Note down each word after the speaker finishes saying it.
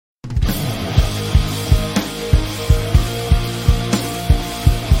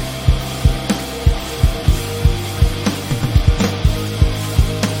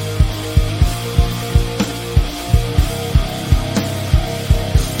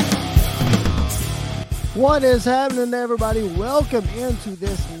What is happening, everybody? Welcome into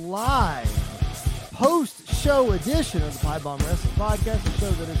this live post-show edition of the Pipe Bomb Wrestling Podcast, a show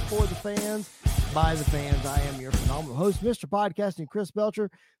that is for the fans, by the fans. I am your phenomenal host, Mr. Podcasting, Chris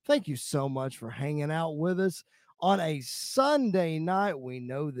Belcher. Thank you so much for hanging out with us on a Sunday night. We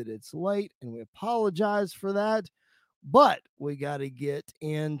know that it's late, and we apologize for that, but we got to get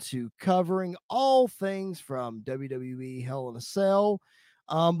into covering all things from WWE Hell in a Cell.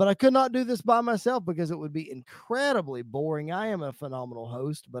 But I could not do this by myself because it would be incredibly boring. I am a phenomenal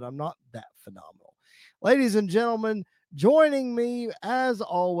host, but I'm not that phenomenal. Ladies and gentlemen, joining me, as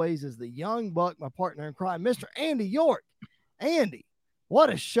always, is the young buck, my partner in crime, Mr. Andy York. Andy, what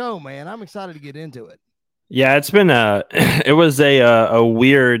a show, man. I'm excited to get into it. Yeah, it's been it was a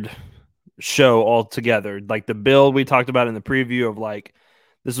weird show altogether. Like the build we talked about in the preview of like,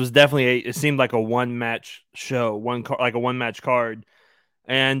 this was definitely it seemed like a one match show, like a one match card.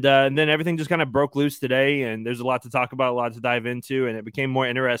 And then everything just kind of broke loose today, and there's a lot to talk about, a lot to dive into, and it became more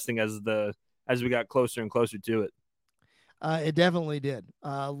interesting as we got closer and closer to it. It definitely did.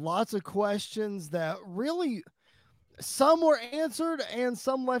 Lots of questions that really, some were answered and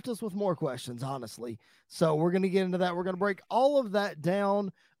some left us with more questions, honestly. So we're going to get into that. We're going to break all of that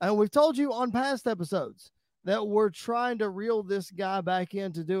down. And we've told you on past episodes that we're trying to reel this guy back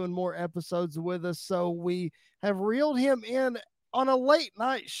into doing more episodes with us. So we have reeled him in on a late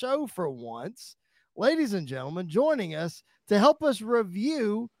night show for once. Ladies and gentlemen, joining us to help us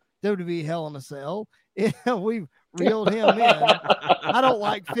review WWE Hell in a Cell, we've reeled him in. I don't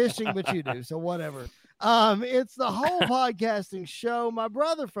like fishing, but you do, so whatever. It's the whole podcasting show. My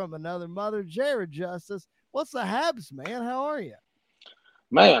brother from another mother, Jared Justice. What's the Habs, man? How are you?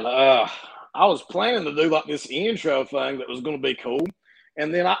 Man, I was planning to do like this intro thing that was going to be cool.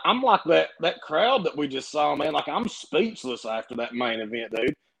 And then I'm like that crowd that we just saw, man. Like, I'm speechless after that main event,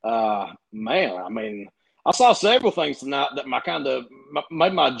 dude. Man, I mean, I saw several things tonight that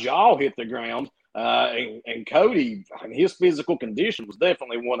made my jaw hit the ground. And Cody, his physical condition was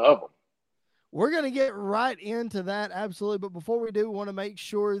definitely one of them. We're going to get right into that, absolutely. But before we do, we want to make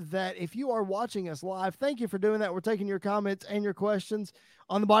sure that if you are watching us live, thank you for doing that. We're taking your comments and your questions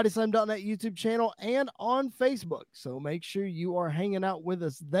on the BodySlam.net YouTube channel and on Facebook. So make sure you are hanging out with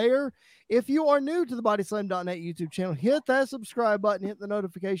us there. If you are new to the BodySlam.net YouTube channel, hit that subscribe button, hit the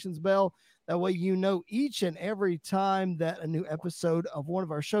notifications bell. That way you know each and every time that a new episode of one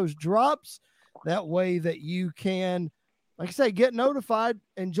of our shows drops. That way that you can, like I say, get notified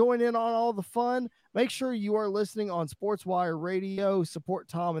and join in on all the fun. Make sure you are listening on SportsWire Radio. Support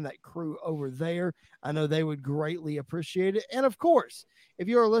Tom and that crew over there. I know they would greatly appreciate it. And of course, if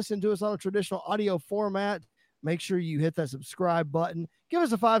you are listening to us on a traditional audio format, make sure you hit that subscribe button. Give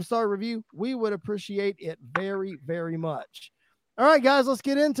us a 5-star review. We would appreciate it very, very much. All right, guys, let's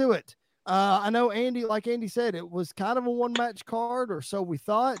get into it. I know Andy, like Andy said, it was kind of a one-match card, or so we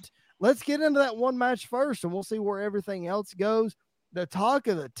thought. Let's get into that one match first, and we'll see where everything else goes. The talk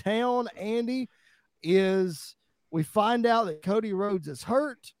of the town, Andy, is we find out that Cody Rhodes is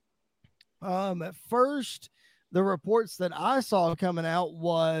hurt. At first, the reports that I saw coming out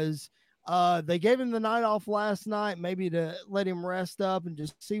was they gave him the night off last night, maybe to let him rest up and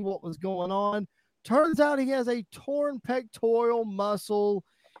just see what was going on. Turns out he has a torn pectoral muscle,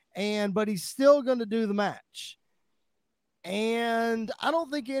 but he's still going to do the match. And I don't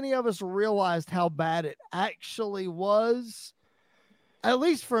think any of us realized how bad it actually was. At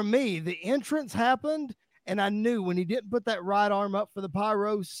least for me, the entrance happened, and I knew when he didn't put that right arm up for the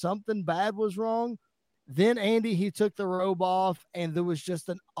pyro, something bad was wrong. Then, Andy, he took the robe off, and there was just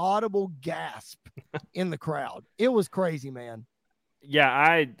an audible gasp in the crowd. It was crazy, man.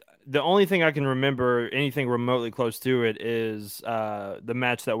 Yeah, the only thing I can remember anything remotely close to it is the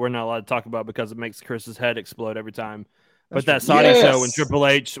match that we're not allowed to talk about because it makes Chris's head explode every time. But that Saudi show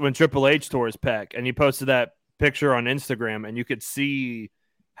when Triple H tore his pec, and he posted that picture on Instagram, and you could see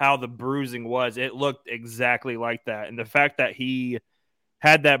how the bruising was. It looked exactly like that. And the fact that he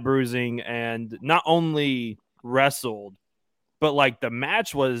had that bruising and not only wrestled, but like the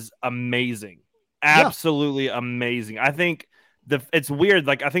match was amazing. Absolutely amazing. I think it's weird.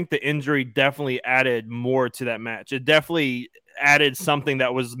 Like, I think the injury definitely added more to that match. It definitely added something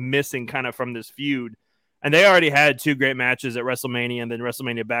that was missing kind of from this feud. And they already had 2 great matches at WrestleMania and then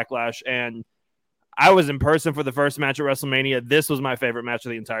WrestleMania Backlash. And I was in person for the first match at WrestleMania. This was my favorite match of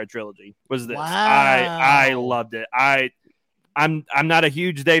the entire trilogy. Was this? Wow. I loved it. I'm not a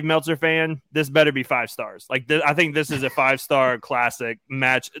huge Dave Meltzer fan. This better be 5 stars. Like, I think this is a 5-star classic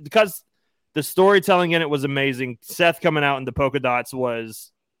match because the storytelling in it was amazing. Seth coming out in the polka dots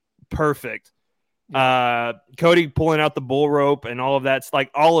was perfect. Cody pulling out the bull rope and all of that's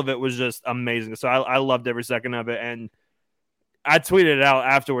like all of it was just amazing. So I loved every second of it. And I tweeted it out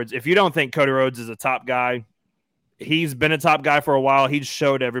afterwards. If you don't think Cody Rhodes is a top guy, he's been a top guy for a while. He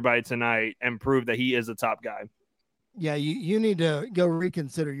showed everybody tonight and proved that he is a top guy. Yeah, you need to go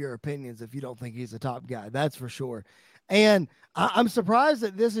reconsider your opinions if you don't think he's a top guy. That's for sure. And I'm surprised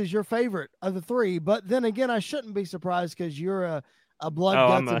that this is your favorite of the three. But then again, I shouldn't be surprised because you're a blood,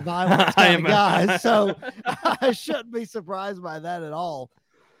 guts, and violence kind of guy. So I shouldn't be surprised by that at all.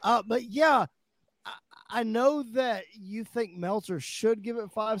 But yeah, I know that you think Meltzer should give it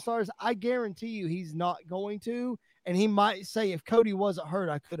 5 stars. I guarantee you he's not going to. And he might say, if Cody wasn't hurt,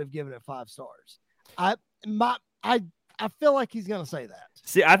 I could have given it 5 stars. I feel like he's going to say that.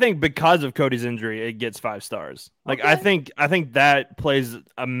 See, I think because of Cody's injury, it gets 5 stars. Like, okay. I think that plays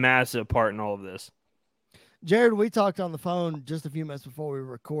a massive part in all of this. Jared, we talked on the phone just a few minutes before we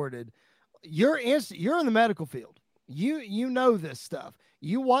recorded. You're in the medical field. You know this stuff.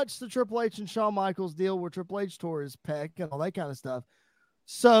 You watched the Triple H and Shawn Michaels deal where Triple H tore his pec and all that kind of stuff.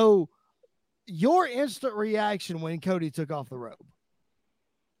 So your instant reaction when Cody took off the robe.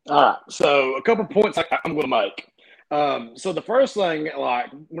 All right. So a couple points I'm going to make. So the first thing,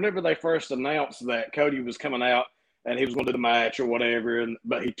 like whenever they first announced that Cody was coming out and he was going to do the match or whatever,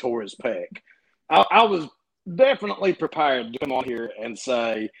 but he tore his pec, I was definitely prepared to come on here and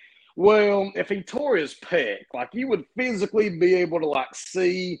say, well, if he tore his pec, like you would physically be able to like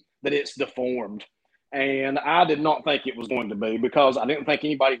see that it's deformed. And I did not think it was going to be because I didn't think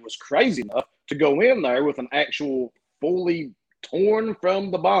anybody was crazy enough to go in there with an actual fully torn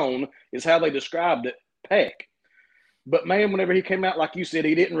from the bone is how they described it, pec. But man, whenever he came out, like you said,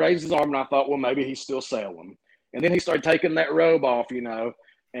 he didn't raise his arm and I thought, well, maybe he's still selling. And then he started taking that robe off,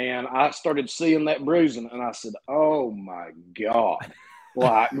 and I started seeing that bruising and I said, oh my God.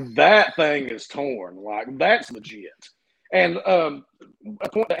 Like that thing is torn. Like that's legit. And a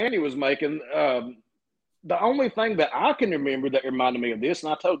point that Andy was making, the only thing that I can remember that reminded me of this,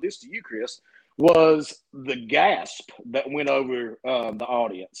 and I told this to you, Chris, was the gasp that went over the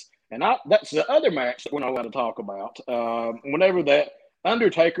audience. And that's the other match that we're not allowed to talk about. Whenever that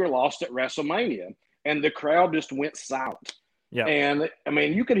Undertaker lost at WrestleMania, and the crowd just went silent. Yeah. And I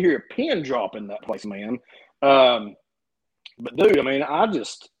mean, you could hear a pin drop in that place, man. But dude, I mean,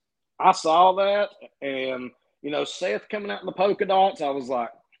 I saw that, and Seth coming out in the polka dots, I was like,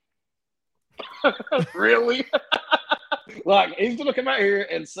 really? Like he's gonna come out here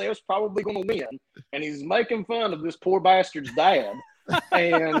and Seth's probably gonna win, and he's making fun of this poor bastard's dad.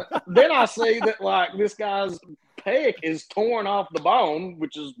 And then I see that like this guy's pec is torn off the bone,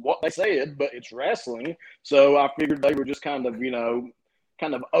 which is what they said, but it's wrestling. So I figured they were just kind of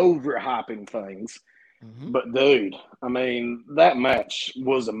overhyping things. Mm-hmm. But dude, I mean, that match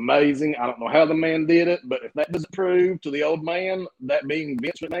was amazing. I don't know how the man did it, but if that doesn't prove to the old man, that being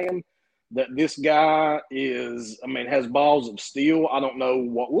Vince McMahon, that this guy has balls of steel, I don't know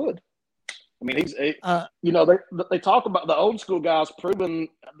what would. I mean, they talk about the old school guys proving,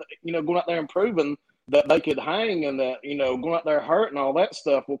 going out there and proving that they could hang and that, going out there hurt and all that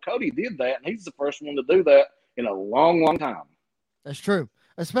stuff. Well, Cody did that, and he's the first one to do that in a long, long time. That's true,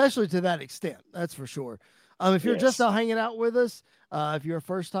 especially to that extent. That's for sure. If you're just now hanging out with us, if you're a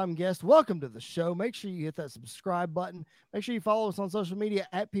first-time guest, welcome to the show. Make sure you hit that subscribe button. Make sure you follow us on social media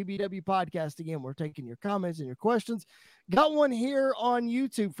at PBW Podcast. Again, we're taking your comments and your questions. Got one here on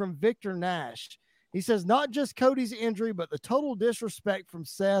YouTube from Victor Nash. He says, not just Cody's injury, but the total disrespect from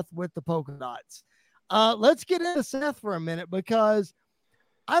Seth with the polka dots. Let's get into Seth for a minute because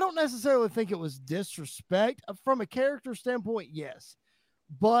I don't necessarily think it was disrespect. From a character standpoint, yes.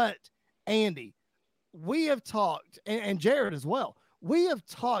 But, Andy, we have talked, and Jared as well, we have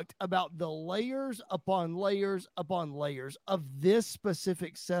talked about the layers upon layers upon layers of this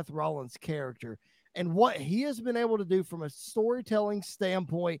specific Seth Rollins character and what he has been able to do from a storytelling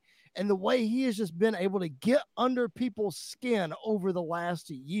standpoint and the way he has just been able to get under people's skin over the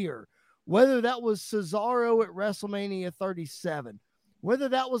last year, whether that was Cesaro at WrestleMania 37, whether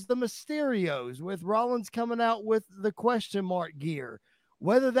that was the Mysterios with Rollins coming out with the question mark gear,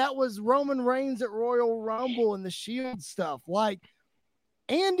 whether that was Roman Reigns at Royal Rumble and the Shield stuff. Like,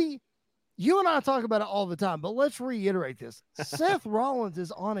 Andy, you and I talk about it all the time, but let's reiterate this. Seth Rollins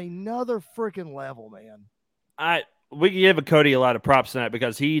is on another freaking level, man. We give Cody a lot of props tonight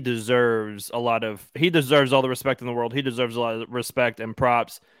because he deserves all the respect in the world. He deserves a lot of respect and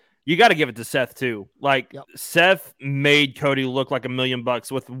props. You got to give it to Seth too. Like Seth made Cody look like $1 million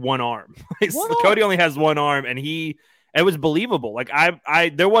with one arm. Cody only has one arm, and it was believable. Like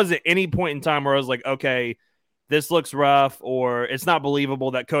there wasn't any point in time where I was like, okay, this looks rough, or it's not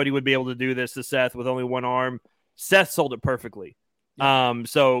believable that Cody would be able to do this to Seth with only one arm. Seth sold it perfectly. Yeah.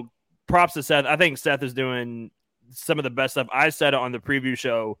 So props to Seth. I think Seth is doing some of the best stuff. I said it on the preview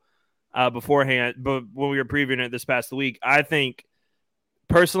show beforehand, but when we were previewing it this past week, I think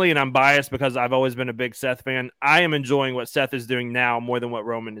personally, and I'm biased because I've always been a big Seth fan, I am enjoying what Seth is doing now more than what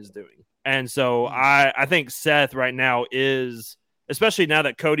Roman is doing. And so I think Seth right now is, especially now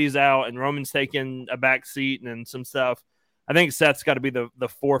that Cody's out and Roman's taking a back seat and some stuff, I think Seth's got to be the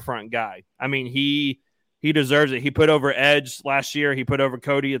forefront guy. I mean, he deserves it. He put over Edge last year. He put over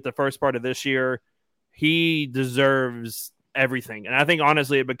Cody at the first part of this year. He deserves everything. And I think,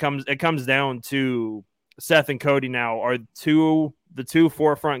 honestly, it comes down to Seth and Cody now are the two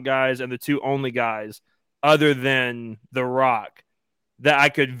forefront guys and the two only guys other than The Rock that I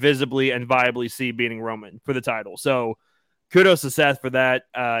could visibly and viably see beating Roman for the title. So kudos to Seth for that.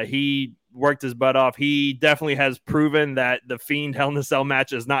 He worked his butt off. He definitely has proven that the Fiend Hell in a Cell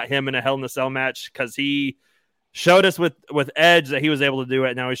match is not him in a Hell in a Cell match, because he showed us with Edge that he was able to do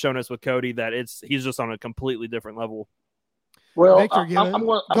it. Now he's shown us with Cody that he's just on a completely different level. Well, Victor,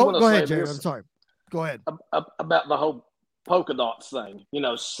 go ahead, Jared. I'm sorry. Go ahead. About the whole polka dots thing.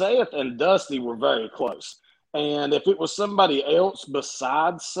 Seth and Dusty were very close. And if it was somebody else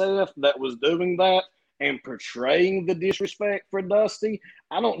besides Seth that was doing that and portraying the disrespect for Dusty,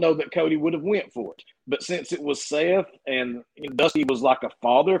 I don't know that Cody would have went for it. But since it was Seth and Dusty was like a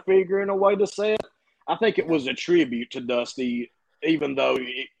father figure in a way to Seth, I think it was a tribute to Dusty, even though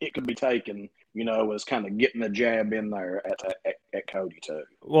it could be taken, as kind of getting a jab in there at Cody too.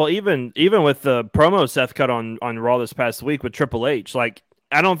 Well, even with the promo Seth cut on Raw this past week with Triple H, like,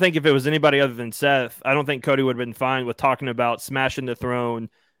 I don't think if it was anybody other than Seth, I don't think Cody would have been fine with talking about smashing the throne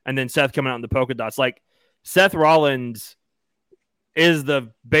and then Seth coming out in the polka dots. Like, Seth Rollins is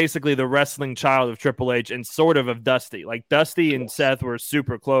basically the wrestling child of Triple H and sort of Dusty. Like, Dusty and Seth were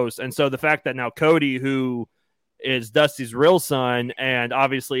super close. And so the fact that now Cody, who is Dusty's real son and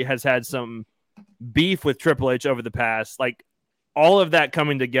obviously has had some beef with Triple H over the past, like, all of that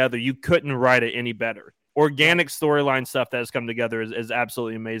coming together, you couldn't write it any better. Organic storyline stuff that has come together is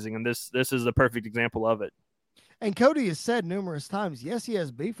absolutely amazing. And this is the perfect example of it. And Cody has said numerous times, yes, he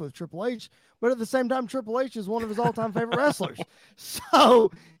has beef with Triple H, but at the same time, Triple H is one of his all-time favorite wrestlers.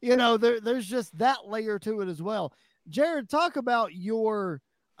 So, there's just that layer to it as well. Jared, talk about your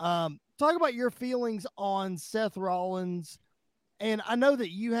feelings on Seth Rollins. And I know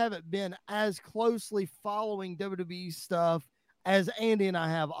that you haven't been as closely following WWE stuff as Andy and I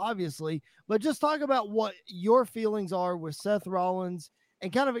have, obviously, but just talk about what your feelings are with Seth Rollins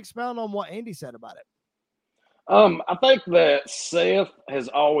and kind of expound on what Andy said about it. I think that Seth has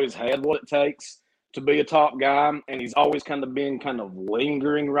always had what it takes to be a top guy, and he's always kind of been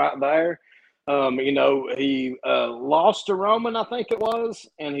lingering right there. He lost to Roman, I think it was,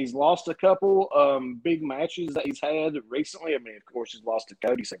 and he's lost a couple big matches that he's had recently. I mean, of course, he's lost to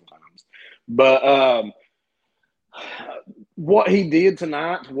Cody several times. But what he did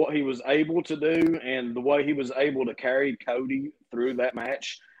tonight, what he was able to do, and the way he was able to carry Cody through that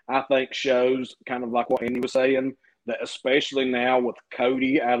match, I think shows, kind of like what Andy was saying, that especially now with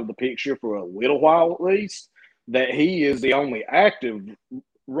Cody out of the picture for a little while at least, that he is the only active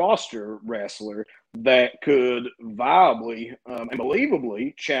roster wrestler that could viably and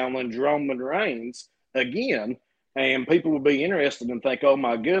believably challenge Roman Reigns again, and people will be interested and think, oh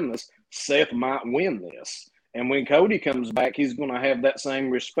my goodness, Seth might win this. And when Cody comes back, he's going to have that same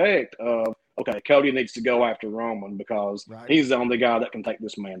respect of, okay, Cody needs to go after Roman because he's the only guy that can take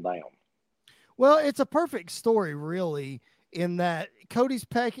this man down. Well, it's a perfect story, really, in that Cody's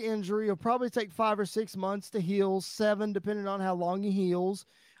pec injury will probably take 5 or 6 months to heal, 7, depending on how long he heals.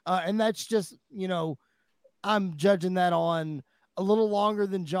 And that's just, I'm judging that on a little longer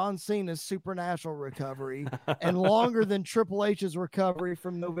than John Cena's supernatural recovery and longer than Triple H's recovery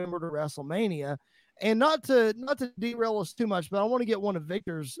from November to WrestleMania. And not to derail us too much, but I want to get one of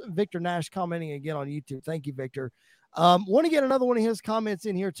Victor Nash commenting again on YouTube. Thank you, Victor. Want to get another one of his comments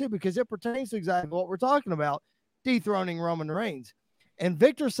in here too, because it pertains to exactly what we're talking about, dethroning Roman Reigns. And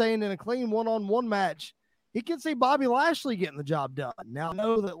Victor saying in a clean one-on-one match, he can see Bobby Lashley getting the job done. Now, I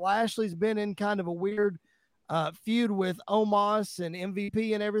know that Lashley's been in kind of a weird feud with Omos and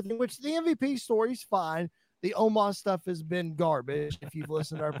MVP and everything, which the MVP story's fine. The Omos stuff has been garbage. If you've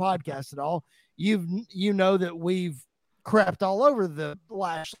listened to our podcast at all, you know that we've crapped all over the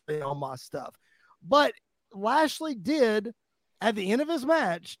Lashley Omos stuff. But Lashley did, at the end of his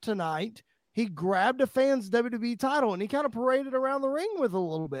match tonight, he grabbed a fan's WWE title and he kind of paraded around the ring with a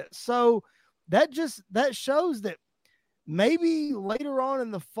little bit. So that shows that maybe later on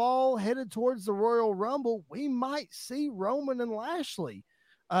in the fall, headed towards the Royal Rumble, we might see Roman and Lashley.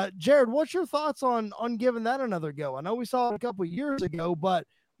 Jared, what's your thoughts on giving that another go? I know we saw it a couple of years ago, but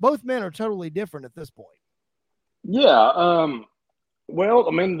both men are totally different at this point. Yeah. Well,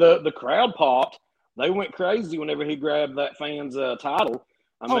 I mean, the crowd popped. They went crazy whenever he grabbed that fan's title.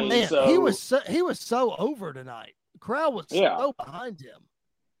 He was so over tonight. The crowd was so behind him.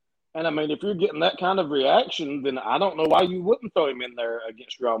 And I mean, if you're getting that kind of reaction, then I don't know why you wouldn't throw him in there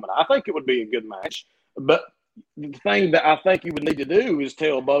against Roman. I think it would be a good match. But the thing that I think you would need to do is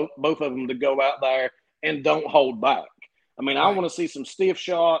tell both of them to go out there and don't hold back. I mean, I want to see some stiff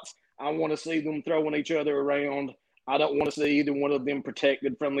shots. I want to see them throwing each other around. I don't want to see either one of them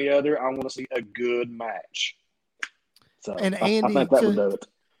protected from the other. I want to see a good match. So and Andy, I think that would do it.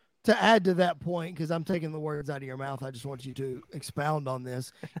 To add to that point, because I'm taking the words out of your mouth, I just want you to expound on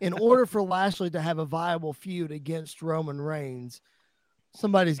this. In order for Lashley to have a viable feud against Roman Reigns,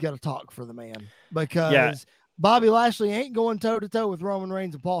 somebody's got to talk for the man, because Bobby Lashley ain't going toe-to-toe with Roman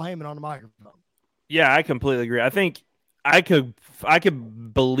Reigns and Paul Heyman on the microphone. Yeah, I completely agree. I think I could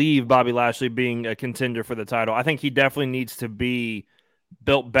believe Bobby Lashley being a contender for the title. I think he definitely needs to be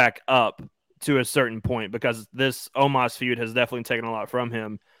built back up to a certain point, because this Omos feud has definitely taken a lot from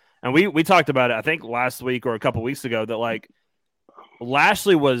him. And we talked about it, I think, last week or a couple weeks ago, that like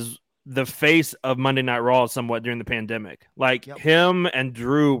Lashley was the face of Monday Night Raw somewhat during the pandemic. Like him and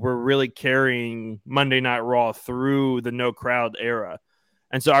Drew were really carrying Monday Night Raw through the no crowd era.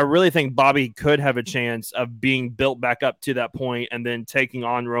 And so I really think Bobby could have a chance of being built back up to that point and then taking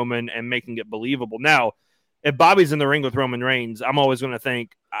on Roman and making it believable. Now, if Bobby's in the ring with Roman Reigns, I'm always going to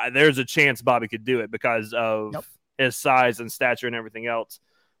think there's a chance Bobby could do it because of his size and stature and everything else.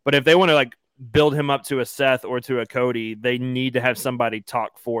 But if they want to like build him up to a Seth or to a Cody, they need to have somebody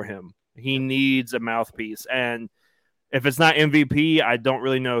talk for him. He needs a mouthpiece. And if it's not MVP, I don't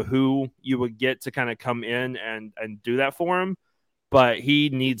really know who you would get to kind of come in and do that for him. But he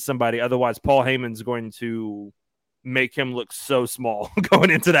needs somebody. Otherwise, Paul Heyman's going to make him look so small going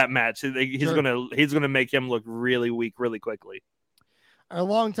into that match. He's gonna make him look really weak really quickly. Our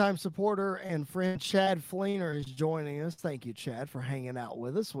longtime supporter and friend Chad Fleener is joining us. Thank you, Chad, for hanging out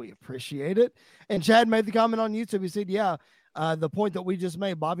with us. We appreciate it. And Chad made the comment on YouTube. He said, the point that we just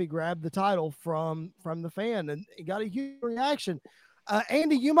made, Bobby grabbed the title from the fan, and he got a huge reaction.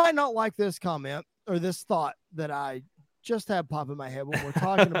 Andy, you might not like this comment or this thought that I just had pop in my head when we're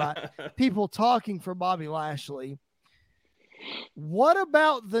talking about people talking for Bobby Lashley. What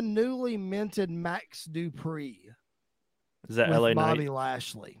about the newly minted Max Dupree? Is that LA Knight? Bobby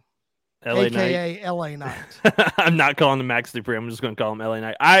Lashley, LA AKA Knight. LA Knight. I'm not calling him Max Dupree. I'm just going to call him LA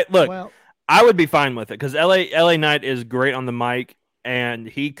Knight. I would be fine with it because LA Knight is great on the mic, and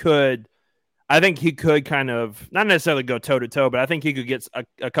I think he could kind of not necessarily go toe to toe, but I think he could get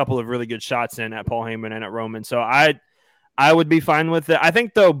a couple of really good shots in at Paul Heyman and at Roman. So I would be fine with it. I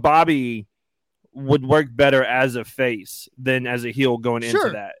think though Bobby would work better as a face than as a heel going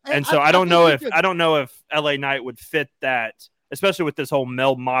into that. And so I don't know if LA Knight would fit that, especially with this whole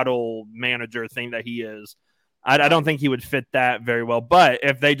male model manager thing that he is. I don't think he would fit that very well. But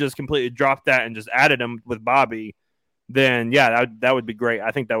if they just completely dropped that and just added him with Bobby, then that would be great.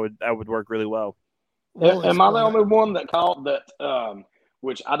 I think that would work really well. Am I the only one that called that?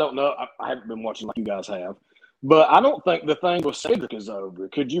 Which I don't know. I haven't been watching like you guys have. But I don't think the thing with Cedric is over.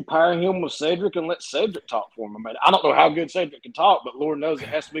 Could you pair him with Cedric and let Cedric talk for him? I mean, I don't know how good Cedric can talk, but Lord knows it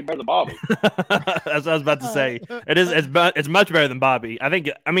has to be better than Bobby. That's what I was about to say. It's much better than Bobby.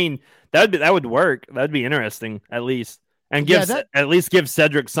 I mean that would work. That'd be interesting at least, and at least give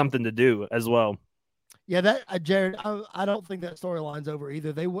Cedric something to do as well. Yeah, Jared, I don't think that storyline's over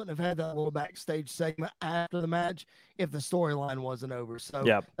either. They wouldn't have had that little backstage segment after the match if the storyline wasn't over.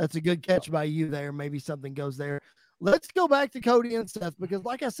 So that's a good catch by you there. Maybe something goes there. Let's go back to Cody and Seth, because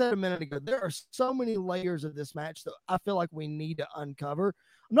like I said a minute ago, there are so many layers of this match that I feel like we need to uncover.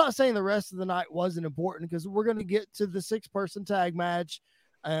 I'm not saying the rest of the night wasn't important, because we're going to get to the 6-person tag match.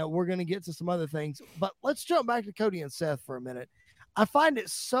 We're going to get to some other things, but let's jump back to Cody and Seth for a minute. I find it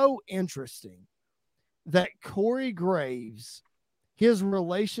so interesting that Corey Graves, his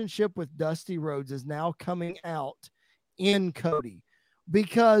relationship with Dusty Rhodes is now coming out in Cody,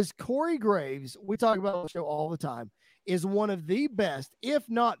 because Corey Graves, we talk about on the show all the time, is one of the best, if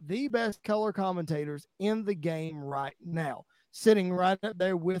not the best, color commentators in the game right now, sitting right up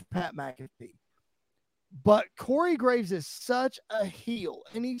there with Pat McAfee. But Corey Graves is such a heel,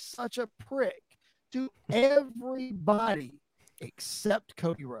 and he's such a prick to everybody except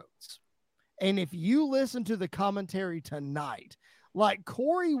Cody Rhodes. And if you listen to the commentary tonight, like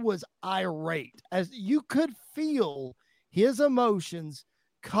Corey was irate, as you could feel his emotions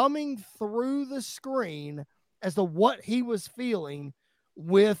coming through the screen as to what he was feeling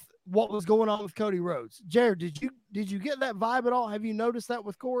with what was going on with Cody Rhodes. Jared, did you get that vibe at all? Have you noticed that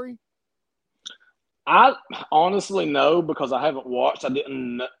with Corey? I honestly know, because I haven't watched. I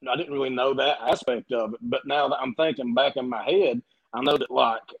didn't really know that aspect of it. But now that I'm thinking back in my head, I know that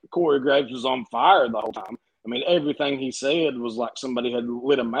like Corey Graves was on fire the whole time. I mean, everything he said was like somebody had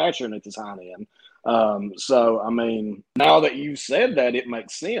lit a match underneath his hind end. So I mean, now that you said that, it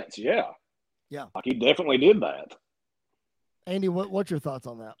makes sense. Yeah, like he definitely did that. Andy, what's your thoughts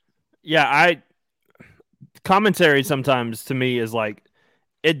on that? Yeah, commentary sometimes to me is like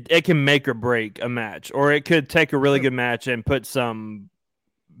it can make or break a match, or it could take a really good match and put some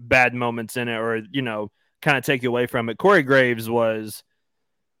bad moments in it, or kind of take you away from it. Corey Graves was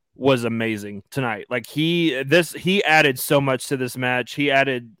amazing tonight. Like he added so much to this match.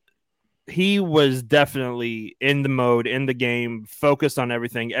 He was definitely in the mode, in the game, focused on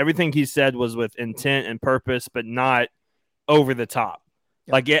everything. Everything he said was with intent and purpose, but not over the top.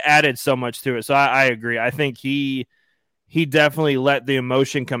 Yep. Like it added so much to it. So I agree. I think he definitely let the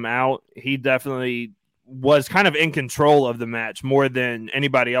emotion come out. He definitely was kind of in control of the match more than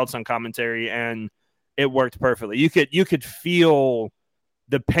anybody else on commentary, and it worked perfectly. You could feel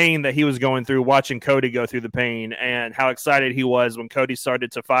the pain that he was going through watching Cody go through the pain, and how excited he was when Cody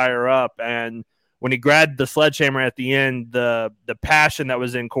started to fire up, and when he grabbed the sledgehammer at the end, the passion that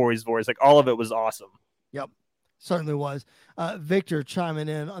was in Corey's voice, like all of it was awesome. Yep. Certainly was. Victor chiming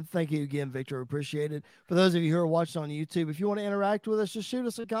in. Thank you again, Victor. Appreciate it. For those of you who are watching on YouTube, if you want to interact with us, just shoot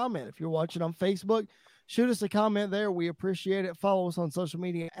us a comment. If you're watching on Facebook, shoot us a comment there. We appreciate it. Follow us on social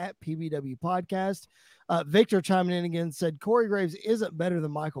media at PBW Podcast. Victor chiming in again said Corey Graves isn't better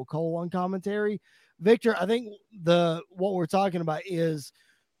than Michael Cole on commentary. Victor, I think what we're talking about is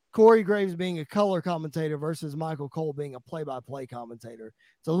Corey Graves being a color commentator versus Michael Cole being a play-by-play commentator.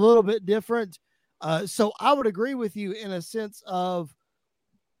 It's a little bit different. So I would agree with you in a sense of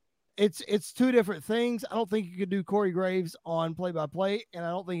it's two different things. I don't think you could do Corey Graves on play-by-play, and I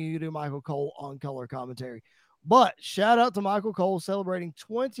don't think you could do Michael Cole on color commentary. But shout out to Michael Cole celebrating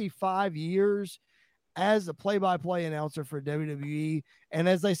 25 years as a play-by-play announcer for WWE. And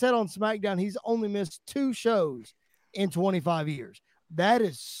as they said on SmackDown, he's only missed 2 shows in 25 years. That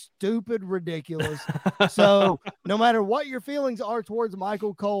is stupid ridiculous. So no matter what your feelings are towards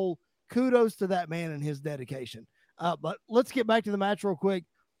Michael Cole, kudos to that man and his dedication. But let's get back to the match real quick.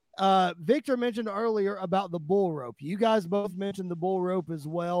 Victor mentioned earlier about the bull rope. You guys both mentioned the bull rope as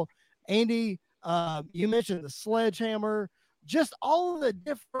well. Andy, you mentioned the sledgehammer, just all of the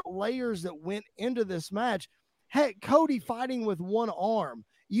different layers that went into this match. Heck, Cody fighting with one arm.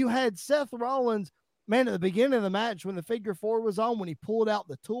 You had Seth Rollins, man, at the beginning of the match when the figure 4 was on, when he pulled out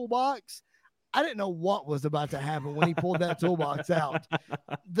the toolbox, I didn't know what was about to happen when he pulled that toolbox out.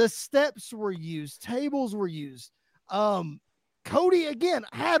 The steps were used. Tables were used. Cody, again,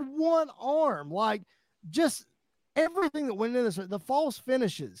 had one arm. Like, just everything that went in this, the false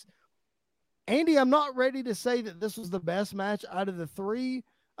finishes. Andy, I'm not ready to say that this was the best match out of the 3.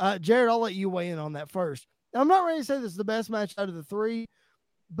 Jared, I'll let you weigh in on that first. I'm not ready to say this is the best match out of the 3,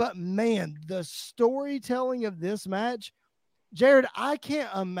 but, man, the storytelling of this match, Jared, I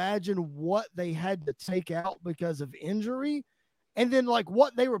can't imagine what they had to take out because of injury. And then, like,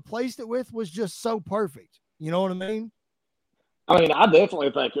 what they replaced it with was just so perfect. You know what I mean? I mean, I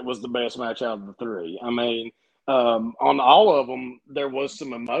definitely think it was the best match out of the 3. I mean, on all of them, there was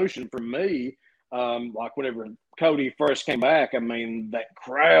some emotion for me. Like, whenever Cody first came back, I mean, that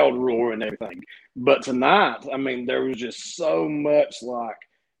crowd roar and everything. But tonight, I mean, there was just so much, like,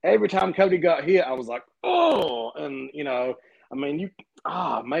 every time Cody got hit, I was like, oh, and, you know, I mean,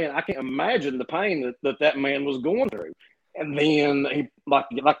 man, I can't imagine the pain that man was going through. And then he,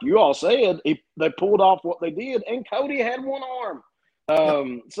 like you all said, they pulled off what they did, and Cody had one arm.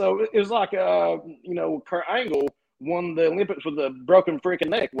 So it was like, you know, Kurt Angle won the Olympics with a broken freaking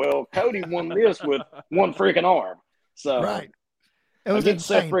neck. Well, Cody won this with one freaking arm. So right. It was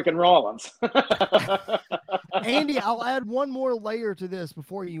Seth freaking Rollins. Andy, I'll add one more layer to this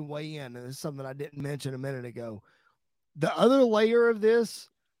before you weigh in. And this is something I didn't mention a minute ago. The other layer of this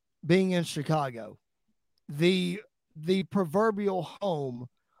being in Chicago, the proverbial home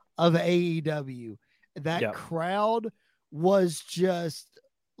of AEW, that crowd was just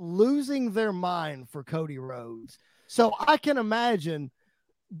losing their mind for Cody Rhodes. So I can imagine,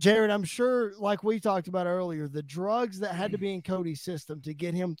 Jared, I'm sure, like we talked about earlier, the drugs that had to be in Cody's system to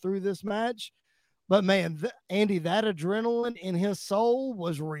get him through this match. But man, Andy, that adrenaline in his soul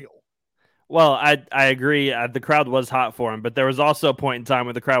was real. Well, I agree. The crowd was hot for him, but there was also a point in time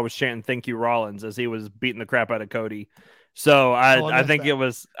where the crowd was chanting "Thank you, Rollins" as he was beating the crap out of Cody. So I think it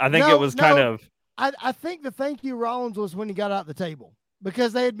was kind of. I think the thank you Rollins was when he got out the table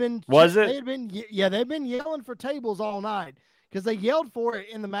because they had been they'd been yelling for tables all night because they yelled for it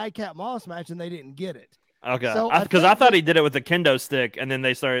in the Madcap Moss match and they didn't get it. Okay, because I thought he did it with the kendo stick, and then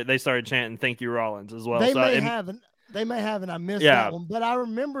they started chanting "Thank you Rollins" as well. They may have, and I missed that one, but I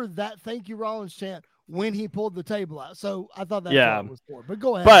remember that "Thank you Rollins" chant when he pulled the table out. So I thought that's what it was for. But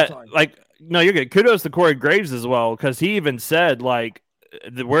go ahead. But no, you're good. Kudos to Corey Graves as well because he even said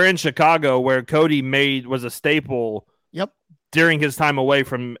we're in Chicago where Cody was a staple. Yep. During his time away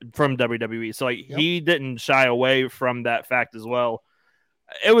from WWE, so he didn't shy away from that fact as well.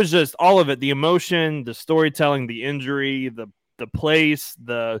 It was just all of it, the emotion, the storytelling, the injury, the place,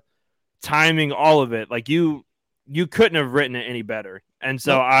 the timing, all of it. Like you couldn't have written it any better. And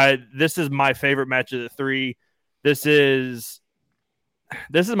so this is my favorite match of the three. This is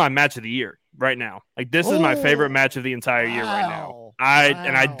my match of the year right now. Like this is my favorite match of the entire year right now.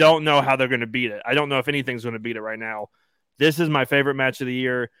 And I don't know how they're going to beat it. I don't know if anything's going to beat it right now. This is my favorite match of the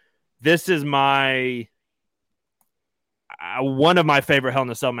year. This is my one of my favorite Hell in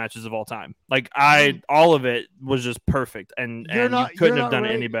a Cell matches of all time. All of it was just perfect, and you couldn't have done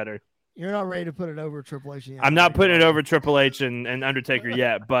it any better. You're not ready to put it over Triple H yet. I'm not putting it over Triple H and Undertaker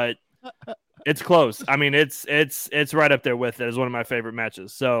yet, but it's close. I mean, it's right up there with it as one of my favorite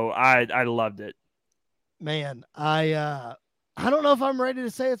matches. So I loved it. Man, I don't know if I'm ready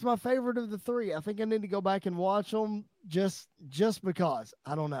to say it's my favorite of the three. I think I need to go back and watch them just because.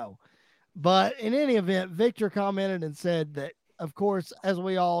 I don't know. But in any event, Victor commented and said that, of course, as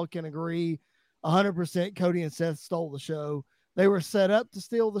we all can agree, 100% Cody and Seth stole the show. They were set up to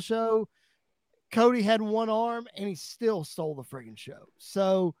steal the show. Cody had one arm, and he still stole the friggin' show.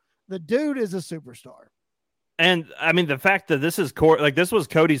 So the dude is a superstar. And, I mean, the fact that this was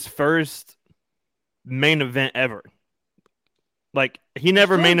Cody's first main event ever. He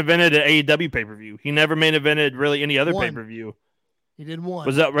never main evented an AEW pay-per-view. He never main evented really any other pay-per-view. He did one.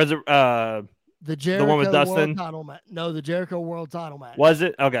 Was that the Jericho one with Dustin? World title match? No, the Jericho World title match. Was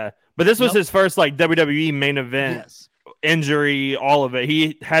it? Okay. But this was his first WWE main event. Yes. Injury, all of it.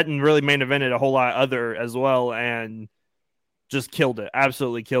 He hadn't really main evented a whole lot other as well and just killed it.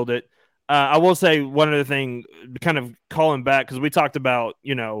 Absolutely killed it. I will say one other thing, kind of calling back, because we talked about,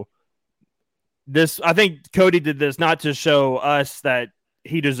 this. I think Cody did this not to show us that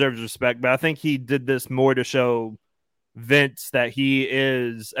he deserves respect, but I think he did this more to show Vince that he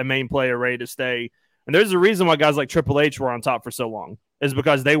is a main player ready to stay. And there's a reason why guys like Triple H were on top for so long, is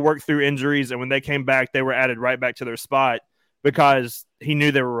because they worked through injuries, and when they came back, they were added right back to their spot because he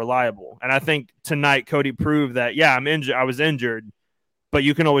knew they were reliable. And I think tonight Cody proved that, I'm injured. I was injured, but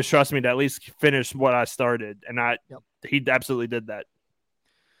you can always trust me to at least finish what I started. And he absolutely did that.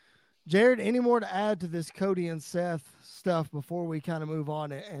 Jared, any more to add to this Cody and Seth stuff before we kind of move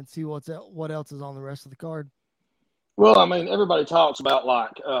on and see what else is on the rest of the card? Well, I mean, everybody talks about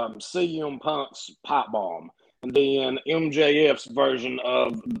CM Punk's pipe bomb and then MJF's version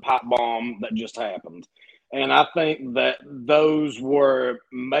of the pipe bomb that just happened. And I think that those were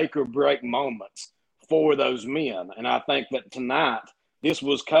make or break moments for those men. And I think that tonight, this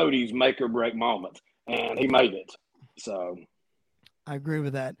was Cody's make or break moment, and he made it. So I agree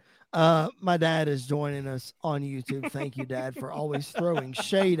with that. My dad is joining us on YouTube. Thank you, Dad, for always throwing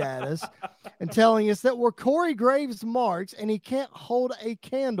shade at us and telling us that we're Corey Graves marks and he can't hold a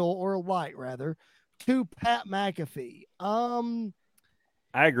candle or a light, rather, to Pat McAfee.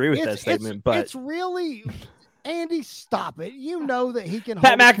 I agree with that statement, but it's really, Andy, stop it. You know that he can.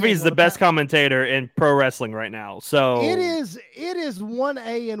 Pat McAfee is the best commentator in pro wrestling right now. So it is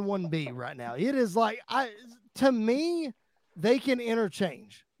 1A and 1B right now. It is to me, they can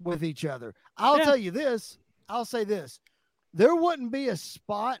interchange with each other. I'll tell you this. I'll say this. There wouldn't be a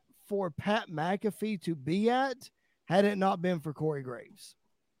spot for Pat McAfee to be at had it not been for Corey Graves.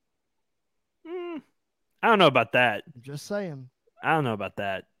 I don't know about that. Just saying. I don't know about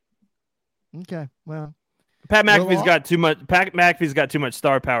that. Okay. Well, Pat McAfee's got too much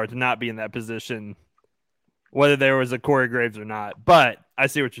star power to not be in that position, whether there was a Corey Graves or not. But I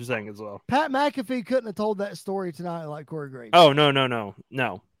see what you're saying as well. Pat McAfee couldn't have told that story tonight like Corey Graves. Oh, no.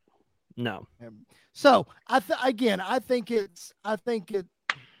 So I think it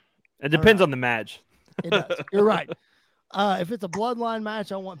depends on the match. It does. You're right. If it's a bloodline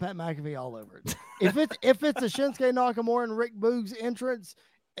match, I want Pat McAfee all over it. If it's a Shinsuke Nakamura and Rick Boogs entrance,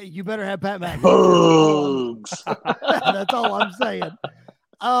 you better have Pat McAfee. Boogs. That's all I'm saying.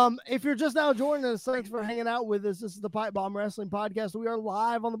 If you're just now joining us, thanks for hanging out with us. This is the Pipe Bomb Wrestling Podcast. We are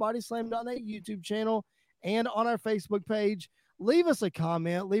live on the BodySlam.net YouTube channel and on our Facebook page. Leave us a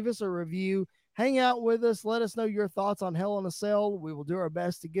comment, leave us a review. Hang out with us. Let us know your thoughts on Hell in a Cell. We will do our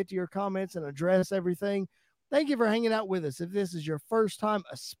best to get to your comments and address everything. Thank you for hanging out with us. If this is your first time,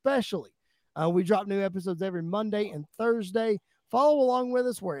 especially, we drop new episodes every Monday and Thursday. Follow along with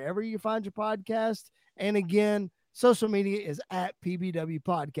us wherever you find your podcast. And again, social media is at PBW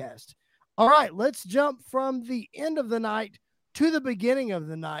Podcast. All right, let's jump from the end of the night to the beginning of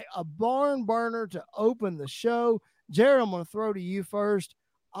the night. A barn burner to open the show. Jared, I'm going to throw to you first.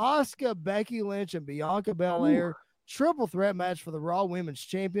 Asuka, Becky Lynch, and Bianca Belair triple threat match for the Raw Women's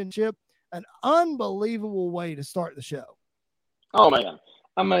Championship. An unbelievable way to start the show. Oh, man.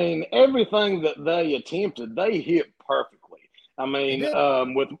 I mean, everything that they attempted, they hit perfectly. I mean,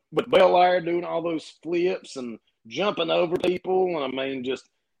 with Belair doing all those flips and jumping over people, and I mean, just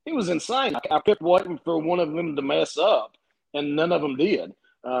it was insane. I kept waiting for one of them to mess up, and none of them did.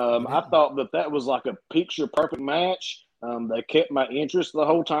 I thought that was like a picture-perfect match. They kept my interest the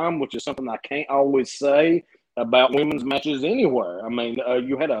whole time, which is something I can't always say about women's matches anywhere. I mean,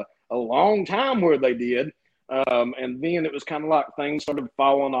 you had a long time where they did, and then it was kind of like things started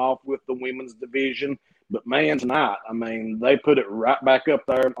falling off with the women's division. But man, tonight, I mean, they put it right back up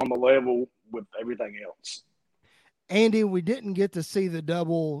there on the level with everything else. Andy, we didn't get to see the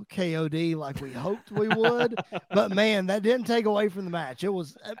double KOD like we hoped we would, but man, that didn't take away from the match. It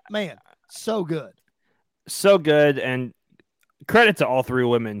was, man, so good. So good, and credit to all three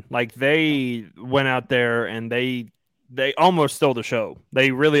women. Like, they went out there and they almost stole the show. They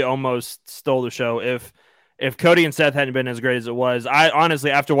really almost stole the show. If Cody and Seth hadn't been as great as it was, I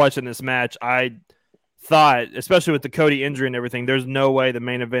honestly, after watching this match, I thought, especially with the Cody injury and everything, there's no way the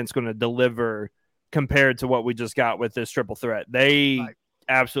main event's going to deliver compared to what we just got with this triple threat. They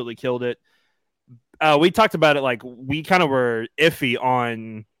absolutely killed it. We talked about it, like, we kind of were iffy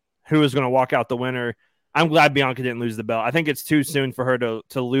on who was going to walk out the winner. I'm glad Bianca didn't lose the belt. I think it's too soon for her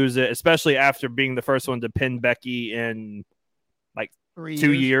to lose it, especially after being the first one to pin Becky in like 3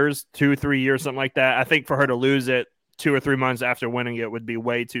 years, 3 years, something like that. I think for her to lose it 2 or 3 months after winning it would be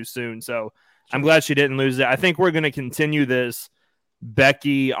way too soon. So I'm glad she didn't lose it. I think we're going to continue this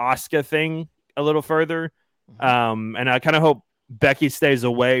Becky Asuka thing a little further. And I kind of hope Becky stays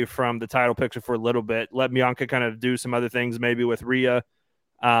away from the title picture for a little bit. Let Bianca kind of do some other things, maybe with Rhea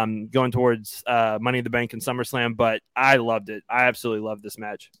going towards Money in the Bank and SummerSlam. But I loved it. I absolutely loved this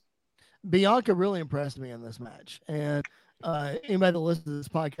match. Bianca really impressed me in this match. And anybody that listens to this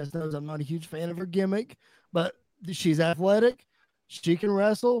podcast knows I'm not a huge fan of her gimmick, but she's athletic. She can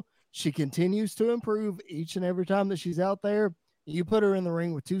wrestle. She continues to improve each and every time that she's out there. You put her in the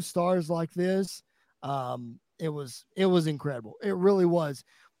ring with 2 stars like this. It was incredible. It really was.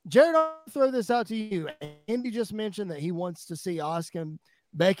 Jared, I'll throw this out to you. Andy just mentioned that he wants to see Asuka and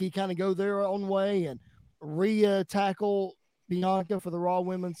Becky kind of go their own way and Rhea tackle Bianca for the Raw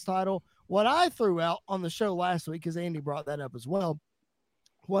Women's title. What I threw out on the show last week, because Andy brought that up as well,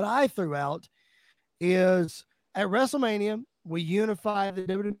 what I threw out is at WrestleMania, we unify the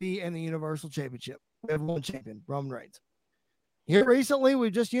WWE and the Universal Championship. We have one champion, Roman Reigns. Here recently,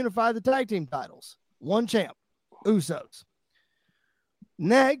 we just unified the tag team titles. One champ, Usos.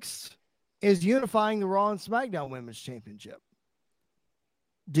 Next is unifying the Raw and SmackDown Women's Championship.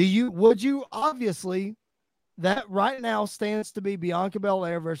 Would you obviously, that right now stands to be Bianca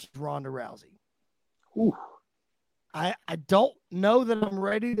Belair versus Ronda Rousey. Ooh. I don't know that I'm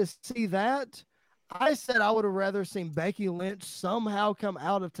ready to see that. I said I would have rather seen Becky Lynch somehow come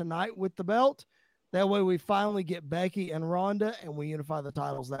out of tonight with the belt. That way we finally get Becky and Ronda and we unify the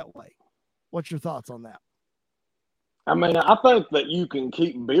titles that way. What's your thoughts on that? I mean, I think that you can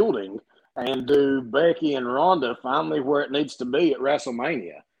keep building and do Becky and Ronda finally where it needs to be at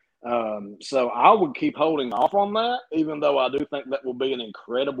WrestleMania. So I would keep holding off on that, even though I do think that will be an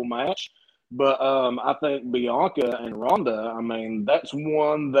incredible match. But I think Bianca and Ronda, I mean, that's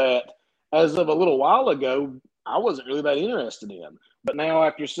one that as of a little while ago, I wasn't really that interested in. But now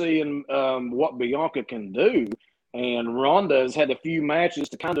after seeing what Bianca can do, and Ronda has had a few matches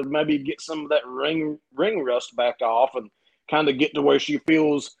to kind of maybe get some of that ring rust back off and kind of get to where she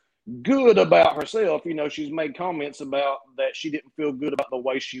feels good about herself. You know, she's made comments about that she didn't feel good about the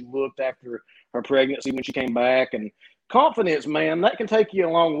way she looked after her pregnancy when she came back. And confidence, man, that can take you a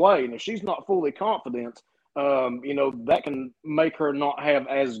long way. And if she's not fully confident, you know, that can make her not have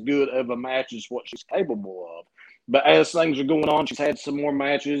as good of a match as what she's capable of. But as things are going on, she's had some more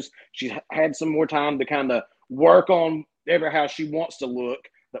matches. She's had some more time to kind of work on how she wants to look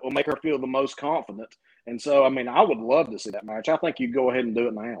that will make her feel the most confident. And so, I mean, I would love to see that match. I think you go ahead and do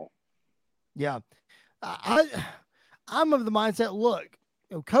it now. Yeah. I'm of the mindset, look,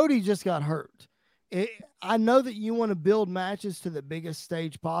 you know, Cody just got hurt. I know that you want to build matches to the biggest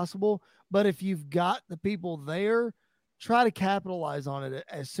stage possible, but if you've got the people there, try to capitalize on it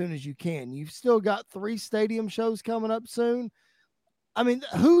as soon as you can. You've still got 3 stadium shows coming up soon. I mean,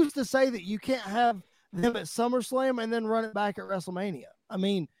 who's to say that you can't have them at SummerSlam and then run it back at WrestleMania? I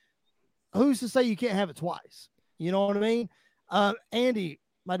mean, who's to say you can't have it twice? You know what I mean? Andy,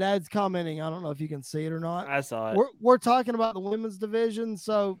 my dad's commenting. I don't know if you can see it or not. I saw it. We're talking about the women's division,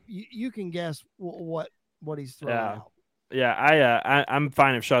 so you can guess what he's throwing out. Yeah, I'm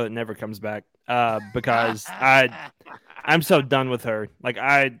fine if Charlotte never comes back because I'm so done with her. Like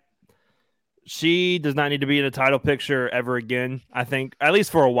she does not need to be in a title picture ever again. I think at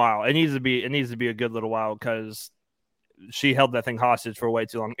least for a while. It needs to be a good little while because she held that thing hostage for way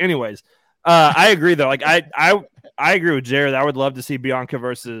too long. Anyways, I agree though. Like I agree with Jared. I would love to see Bianca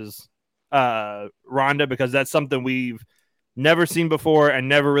versus Ronda because that's something we've never seen before and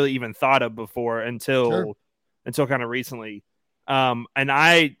never really even thought of before until kind of recently. And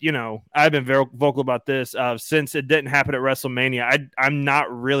I've been very vocal about this since it didn't happen at WrestleMania. I'm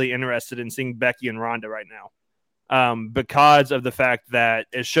not really interested in seeing Becky and Ronda right now because of the fact that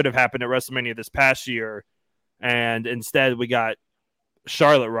it should have happened at WrestleMania this past year. And instead we got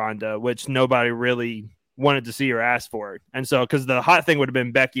Charlotte Ronda, which nobody really wanted to see or ask for. And so, because the hot thing would have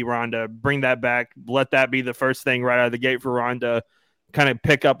been Becky Ronda, bring that back, let that be the first thing right out of the gate for Ronda, kind of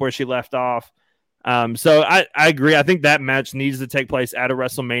pick up where she left off. So I agree. I think that match needs to take place at a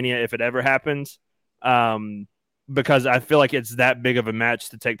WrestleMania if it ever happens, because I feel like it's that big of a match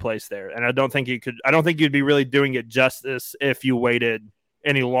to take place there. And I don't think you'd be really doing it justice if you waited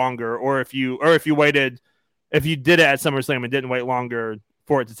any longer, or if you did it at SummerSlam and didn't wait longer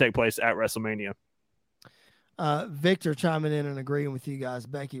for it to take place at WrestleMania. Victor chiming in and agreeing with you guys,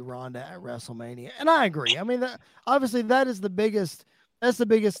 Becky Ronda at WrestleMania. And I agree. I mean, obviously that's the biggest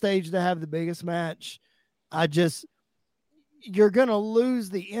stage to have the biggest match. You're going to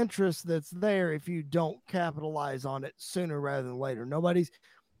lose the interest that's there if you don't capitalize on it sooner rather than later.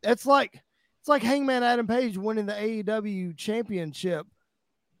 It's like Hangman Adam Page winning the AEW championship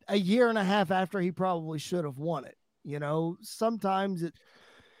a year and a half after he probably should have won it. You know, sometimes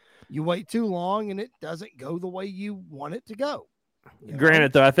you wait too long and it doesn't go the way you want it to go.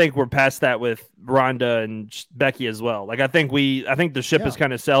 Granted, though, I think we're past that with Ronda and Becky as well. Like, I think the ship is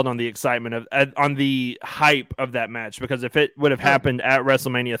kind of sailed on the excitement on the hype of that match, because if it would have happened at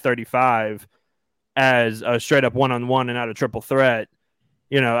WrestleMania 35 as a straight up one-on-one and not a triple threat,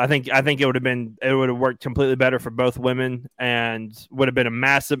 I think it would have worked completely better for both women and would have been a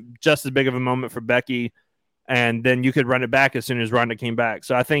massive, just as big of a moment for Becky. And then you could run it back as soon as Ronda came back.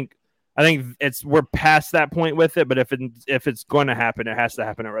 So I think we're past that point with it, but if it's going to happen, it has to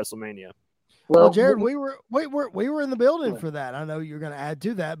happen at WrestleMania. Well, Jared, we were in the building for that. I know you're going to add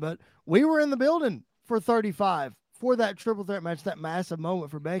to that, but we were in the building for 35 for that triple threat match, that massive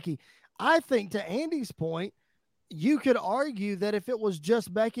moment for Becky. I think, to Andy's point, you could argue that if it was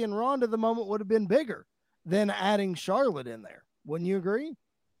just Becky and Ronda, the moment would have been bigger than adding Charlotte in there. Wouldn't you agree?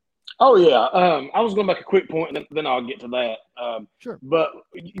 Oh, yeah. I was going to make a quick point, and then I'll get to that. Sure. But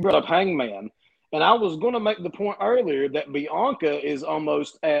you brought up Hangman, and I was going to make the point earlier that Bianca is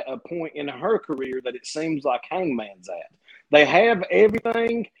almost at a point in her career that it seems like Hangman's at. They have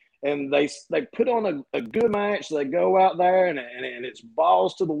everything, and they put on a good match. They go out there, and it's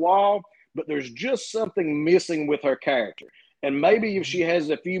balls to the wall, but there's just something missing with her character. And maybe if she has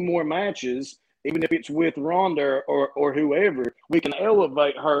a few more matches, even if it's with Ronda or whoever, we can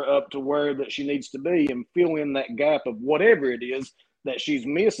elevate her up to where that she needs to be and fill in that gap of whatever it is that she's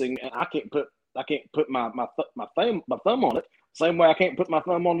missing. And I can't put my thumb on it. Same way I can't put my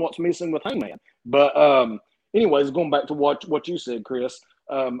thumb on what's missing with Hangman. But anyways, going back to what you said, Chris,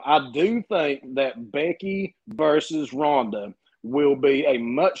 I do think that Becky versus Ronda will be a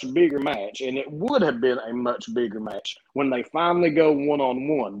much bigger match, and it would have been a much bigger match when they finally go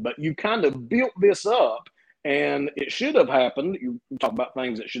one-on-one. But you kind of built this up, and it should have happened. You talk about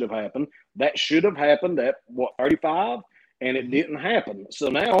things that should have happened. That should have happened at, 35? And it didn't happen. So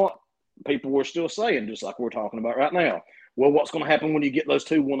now people were still saying, just like we're talking about right now, well, what's going to happen when you get those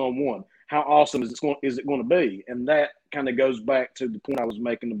two one-on-one? How awesome is it going to be? And that kind of goes back to the point I was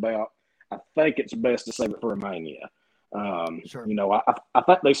making about, I think it's best to save it for a Mania. Sure. I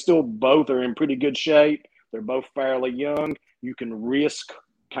think they still both are in pretty good shape. They're both fairly young. You can risk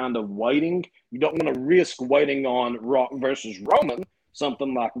kind of waiting. You don't want to risk waiting on Rock versus Roman,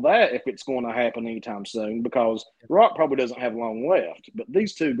 something like that, if it's going to happen anytime soon, because Rock probably doesn't have long left. But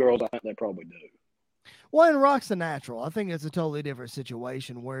these two girls, I think they probably do. Well, and Rock's a natural. I think it's a totally different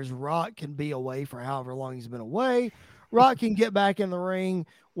situation, whereas Rock can be away for however long he's been away. Rock can get back in the ring,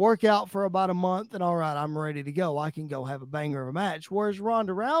 work out for about a month, and all right, I'm ready to go. I can go have a banger of a match. Whereas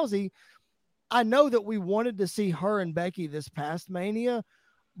Ronda Rousey, I know that we wanted to see her and Becky this past Mania,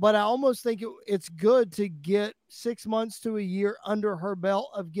 but I almost think it's good to get 6 months to a year under her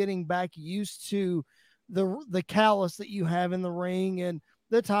belt of getting back used to the callus that you have in the ring and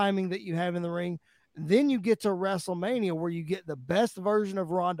the timing that you have in the ring. Then you get to WrestleMania where you get the best version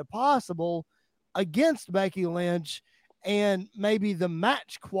of Ronda possible against Becky Lynch, and maybe the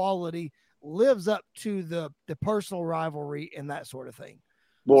match quality lives up to the personal rivalry and that sort of thing.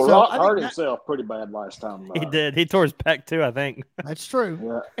 Well, so Rock hurt himself pretty bad last time. He did. He tore his pec too, I think. That's true.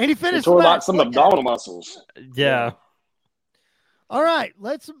 Yeah. And he finished. He tore like some abdominal muscles. Yeah. All right,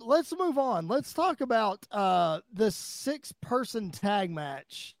 let's move on. Let's talk about the 6-person tag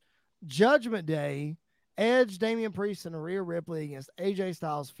match. Judgment Day, Edge, Damian Priest, and Rhea Ripley against AJ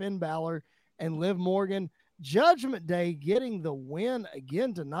Styles, Finn Balor, and Liv Morgan. Judgment Day getting the win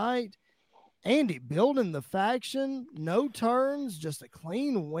again tonight. Andy building the faction, no turns, just a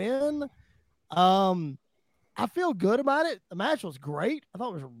clean win. I feel good about it. The match was great. I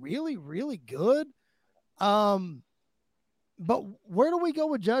thought it was really, really good. But where do we go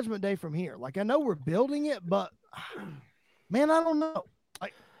with Judgment Day from here? Like, I know we're building it, but man, I don't know.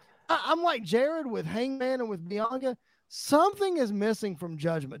 Like, I'm like Jared with Hangman and with Bianca. Something is missing from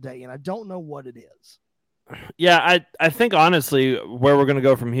Judgment Day, and I don't know what it is. Yeah, I think honestly where we're going to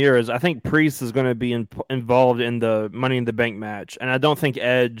go from here is I think Priest is going to be involved in the Money in the Bank match, and I don't think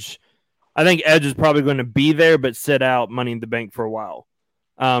Edge. I think Edge is probably going to be there, but sit out Money in the Bank for a while,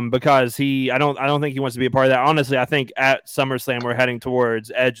 because I don't think he wants to be a part of that. Honestly, I think at SummerSlam we're heading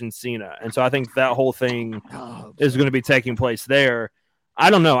towards Edge and Cena, and so I think that whole thing is going to be taking place there. I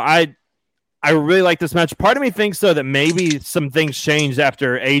don't know. I really like this match. Part of me thinks though that maybe some things changed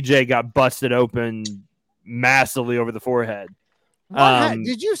after AJ got busted open massively over the forehead.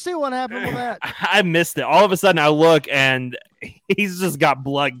 Did you see what happened with that? I missed it. All of a sudden I look and he's just got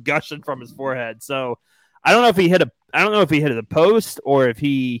blood gushing from his forehead. So I don't know if he hit a post or if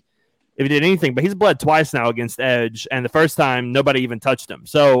he did anything, but he's bled twice now against Edge, and the first time nobody even touched him.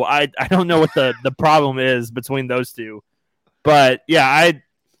 So I don't know what the problem is between those two. But yeah, I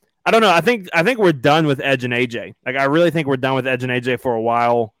don't know. I think we're done with Edge and AJ. Like, I really think we're done with Edge and AJ for a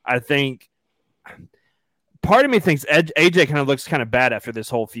while. I think part of me thinks AJ kind of looks kind of bad after this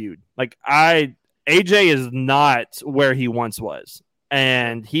whole feud. Like, AJ is not where he once was,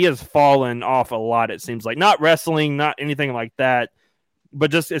 and he has fallen off a lot. It seems like, not wrestling, not anything like that,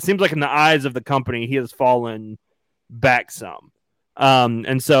 but just it seems like in the eyes of the company, he has fallen back some.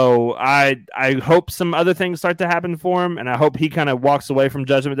 And so I hope some other things start to happen for him, and I hope he kind of walks away from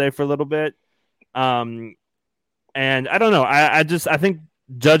Judgment Day for a little bit. And I don't know. I think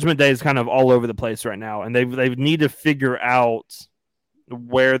Judgment Day is kind of all over the place right now, and they need to figure out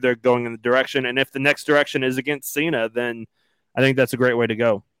where they're going in the direction. And if the next direction is against Cena, then I think that's a great way to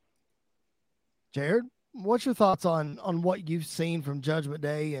go. Jared, what's your thoughts on what you've seen from Judgment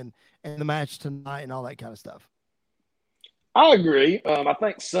Day and the match tonight and all that kind of stuff? I agree. I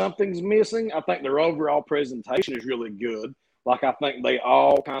think something's missing. I think their overall presentation is really good. Like, I think they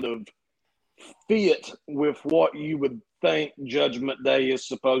all kind of fit with what you would think Judgment Day is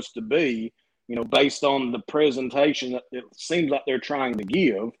supposed to be, based on the presentation that it seems like they're trying to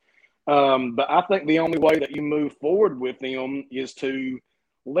give. But I think the only way that you move forward with them is to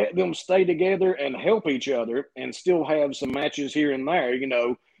let them stay together and help each other and still have some matches here and there.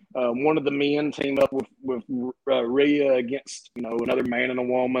 One of the men team up with Rhea against, another man and a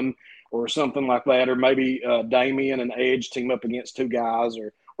woman or something like that. Or maybe Damian and Edge team up against two guys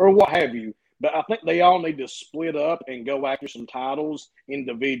or what have you. But I think they all need to split up and go after some titles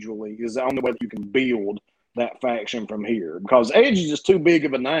individually is the only way that you can build that faction from here. Because Edge is just too big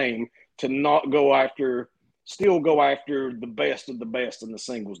of a name to not still go after the best of the best in the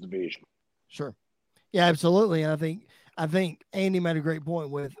singles division. Sure. Yeah, absolutely. And I think Andy made a great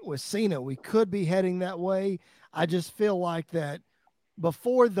point with Cena. We could be heading that way. I just feel like that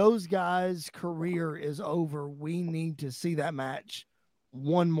before those guys' career is over, we need to see that match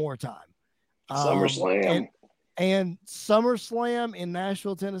one more time. SummerSlam. And SummerSlam in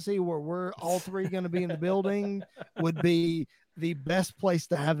Nashville, Tennessee, where we're all three going to be in the building, would be the best place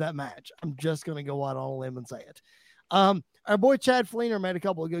to have that match. I'm just going to go out on a limb and say it. Our boy Chad Fleener made a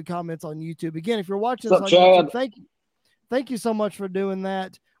couple of good comments on YouTube. Again, if you're watching this on YouTube, thank you. Thank you so much for doing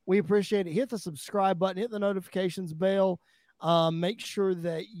that. We appreciate it. Hit the subscribe button, hit the notifications bell. Make sure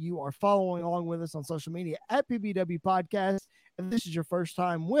that you are following along with us on social media at PBW Podcast. If this is your first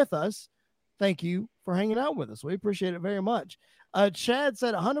time with us, thank you for hanging out with us. We appreciate it very much. Chad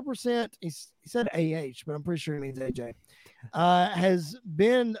said 100%. He said AH, but I'm pretty sure he means AJ. Has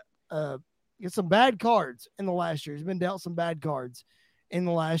been get some bad cards in the last year. He's been dealt some bad cards in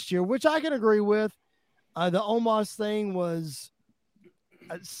the last year, which I can agree with. The Omos thing was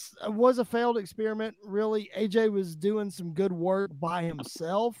a failed experiment. Really, AJ was doing some good work by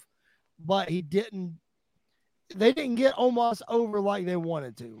himself, but they didn't get Omos over like they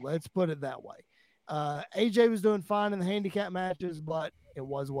wanted to. Let's put it that way. AJ was doing fine in the handicap matches, but it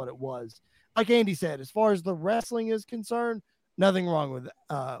was what it was. Like Andy said, as far as the wrestling is concerned, nothing wrong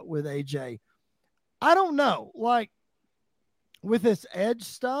with AJ. I don't know. Like with this Edge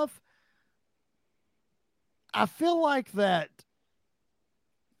stuff, I feel like that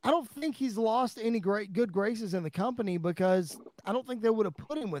I don't think he's lost any good graces in the company, because I don't think they would have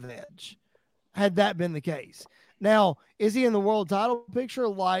put him with Edge had that been the case. Now, is he in the world title picture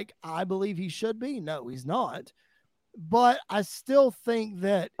like I believe he should be? No, he's not. But I still think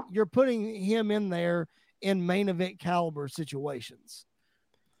that you're putting him in there in main event caliber situations.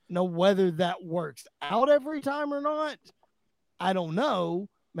 Now, whether that works out every time or not, I don't know.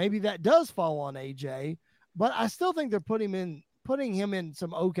 Maybe that does fall on AJ, but I still think they're putting him in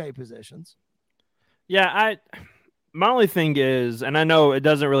some okay positions. Yeah, my only thing is, and I know it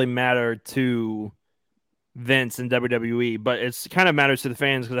doesn't really matter to Vince and WWE, but it's kind of matters to the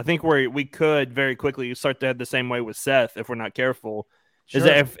fans, because I think we could very quickly start to head the same way with Seth if we're not careful. Sure. Is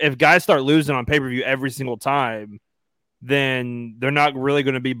that if guys start losing on pay-per-view every single time, then they're not really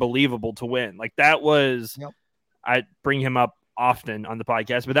going to be believable to win. Like that was, I bring him up often on the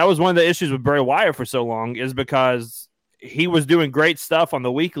podcast, but that was one of the issues with Bray Wyatt for so long, is because he was doing great stuff on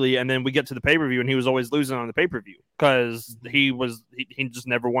the weekly, and then we get to the pay-per-view and he was always losing on the pay-per-view because he just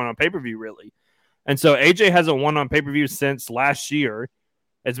never won on pay-per-view really. And so AJ hasn't won on pay-per-view since last year.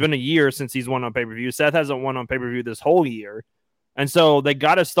 It's been a year since he's won on pay-per-view. Seth hasn't won on pay-per-view this whole year. And so they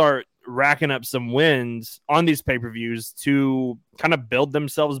got to start racking up some wins on these pay-per-views to kind of build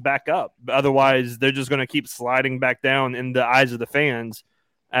themselves back up. Otherwise, they're just going to keep sliding back down in the eyes of the fans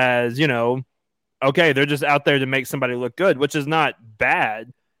as, okay, they're just out there to make somebody look good, which is not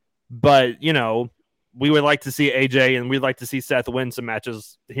bad. But, we would like to see AJ and we'd like to see Seth win some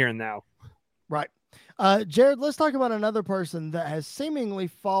matches here and now. Right. Jared, let's talk about another person that has seemingly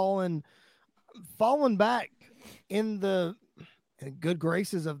fallen back in the good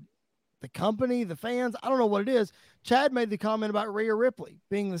graces of the company, the fans. I don't know what it is. Chad made the comment about Rhea Ripley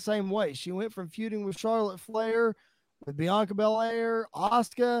being the same way. She went from feuding with Charlotte Flair, with Bianca Belair,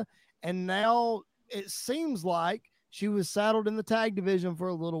 Asuka, and now it seems like she was saddled in the tag division for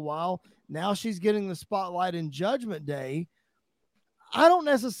a little while. Now she's getting the spotlight in Judgment Day. I'm not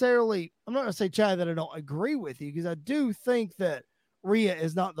going to say, Chad, that I don't agree with you, because I do think that Rhea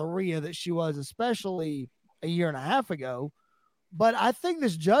is not the Rhea that she was, especially a year and a half ago. But I think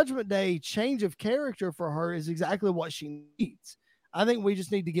this Judgment Day change of character for her is exactly what she needs. I think we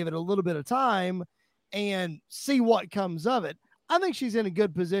just need to give it a little bit of time and see what comes of it. I think she's in a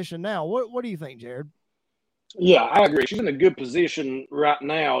good position now. What do you think, Jared? Yeah, I agree. She's in a good position right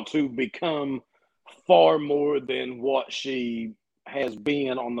now to become far more than what she has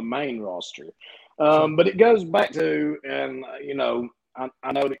been on the main roster. But it goes back to, and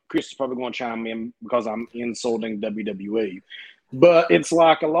I know that Chris is probably going to chime in because I'm insulting WWE, but it's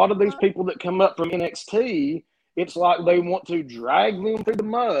like a lot of these people that come up from NXT, it's like they want to drag them through the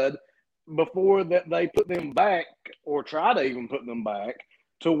mud before that they put them back, or try to even put them back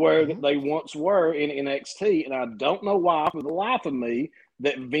to where that they once were in NXT. And I don't know why, for the life of me,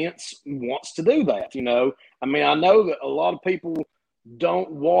 that Vince wants to do that. I mean, I know that a lot of people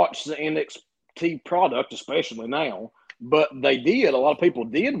don't watch the NXT product, especially now, but they did. A lot of people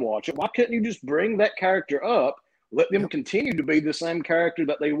did watch it. Why couldn't you just bring that character up, let them continue to be the same character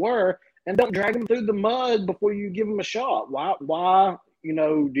that they were, and don't drag them through the mud before you give them a shot? Why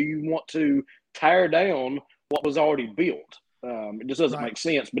do you want to tear down what was already built? It just doesn't make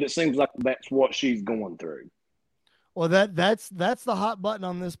sense, but it seems like that's what she's going through. Well, that's the hot button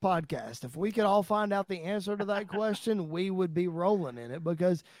on this podcast. If we could all find out the answer to that question, we would be rolling in it,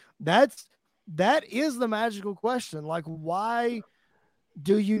 because that is the magical question. Like, why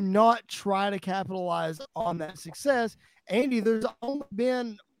do you not try to capitalize on that success? Andy, there's only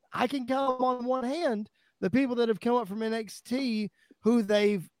been, I can count on one hand, the people that have come up from NXT who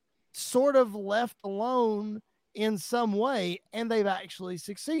they've sort of left alone in some way, and they've actually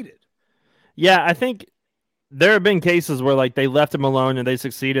succeeded. Yeah, I think there have been cases where they left them alone and they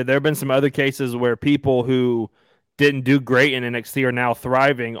succeeded. There have been some other cases where people who didn't do great in NXT are now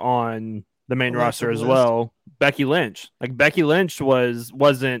thriving on the main roster as well. Becky Lynch. Becky Lynch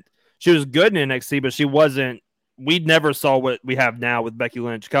she was good in NXT, but she wasn't. We never saw what we have now with Becky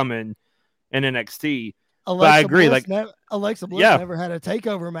Lynch coming in NXT. But I agree. Alexa Bliss never had a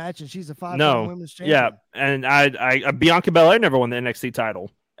takeover match, and she's a 5-time women's champion. Yeah, and I Bianca Belair never won the NXT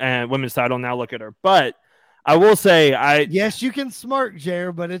title and women's title. Now look at her. But I will say, yes, you can smirk,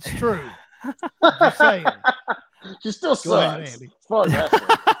 Jared, but it's true. Just saying. She still sucks. But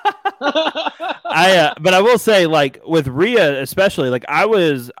I will say, like with Rhea especially, like I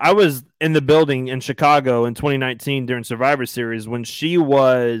was in the building in Chicago in 2019 during Survivor Series when she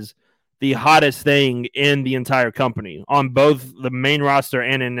was the hottest thing in the entire company on both the main roster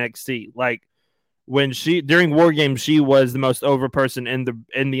and NXT. Like when during War Games, she was the most over person in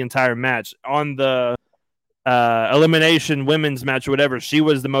the entire match. On the elimination women's match or whatever, she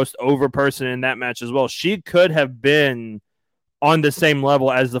was the most over person in that match as well. She could have been on the same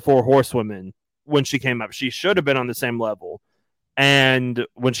level as the 4 Horsewomen when she came up. She should have been on the same level. And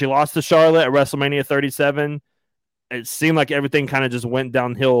when she lost to Charlotte at WrestleMania 37, it seemed like everything kind of just went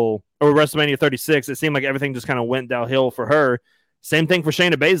downhill. Or WrestleMania 36, it seemed like everything just kind of went downhill for her. Same thing for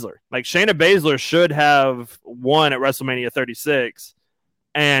Shayna Baszler. Like Shayna Baszler should have won at WrestleMania 36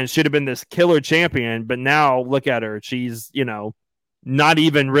 and should have been this killer champion. But now look at her. She's, not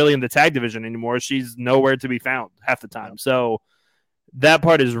even really in the tag division anymore. She's nowhere to be found half the time. So that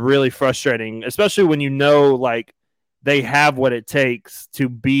part is really frustrating, especially when like they have what it takes to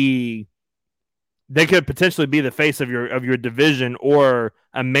be. They could potentially be the face of your division or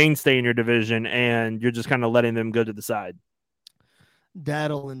a mainstay in your division, and you're just kind of letting them go to the side.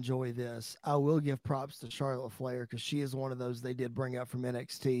 Dad'll enjoy this. I will give props to Charlotte Flair because she is one of those they did bring up from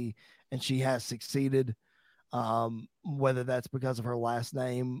NXT, and she has succeeded. Whether that's because of her last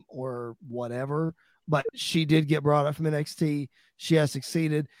name or whatever, but she did get brought up from NXT. She has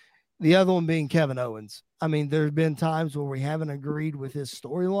succeeded. The other one being Kevin Owens. I mean, there's been times where we haven't agreed with his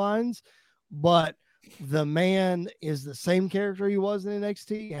storylines, but the man is the same character he was in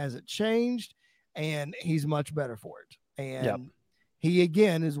NXT, hasn't changed, and he's much better for it. And he,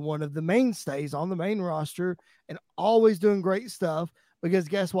 again, is one of the mainstays on the main roster and always doing great stuff because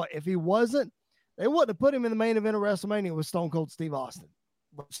guess what? If he wasn't, they wouldn't have put him in the main event of WrestleMania with Stone Cold Steve Austin.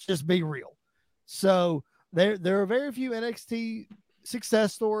 Let's just be real. So there are very few NXT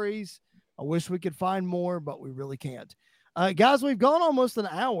success stories. I wish we could find more, but we really can't. Guys, we've gone almost an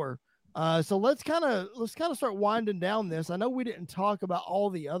hour. So let's kind of start winding down this. I know we didn't talk about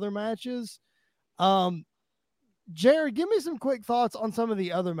all the other matches. Jared, give me some quick thoughts on some of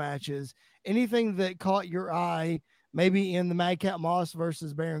the other matches. Anything that caught your eye, maybe in the Madcap Moss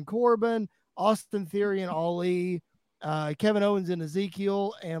versus Baron Corbin, Austin Theory and Ali, Kevin Owens and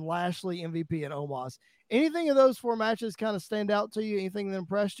Ezekiel, and Lashley, MVP and Omos. Anything of those 4 matches kind of stand out to you? Anything that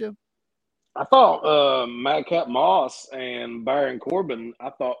impressed you? I thought Madcap Moss and Baron Corbin, I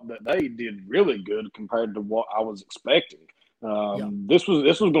thought that they did really good compared to what I was expecting. This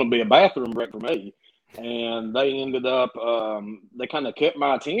was going to be a bathroom break for me. And they ended up, they kind of kept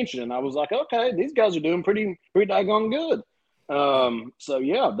my attention. And I was like, okay, these guys are doing pretty daggone good. So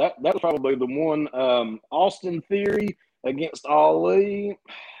yeah, that was probably the one. Austin Theory against Ali,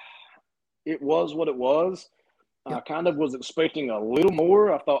 it was what it was. Yep. I kind of was expecting a little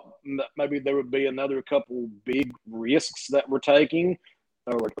more. I thought that maybe there would be another couple big risks that were taken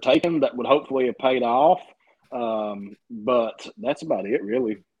that would hopefully have paid off. But that's about it,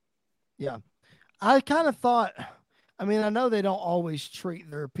 really. Yeah. I kind of thought, I mean, I know they don't always treat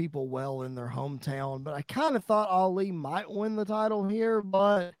their people well in their hometown, but I kind of thought Ali might win the title here.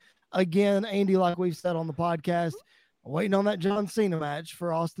 But again, Andy, like we've said on the podcast, waiting on that John Cena match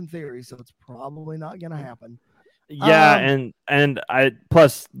for Austin Theory, so it's probably not going to happen. Yeah, and I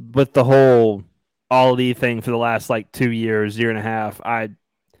plus with the whole Ali thing for the last like 2 years, year and a half, I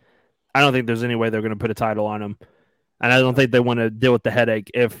don't think there's any way they're going to put a title on him, and I don't think they want to deal with the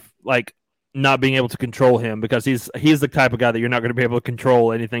headache if like not being able to control him because he's the type of guy that you're not going to be able to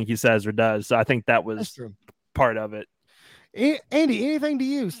control anything he says or does. So I think that was part of it. Andy, anything to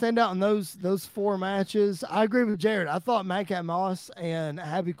you stand out in those 4 matches? I agree with Jared. I thought Madcap Moss and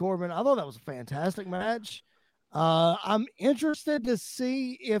Happy Corbin, I thought that was a fantastic match. I'm interested to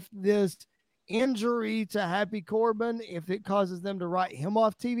see if this injury to Happy Corbin, if it causes them to write him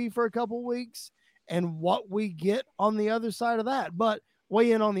off TV for a couple weeks and what we get on the other side of that, but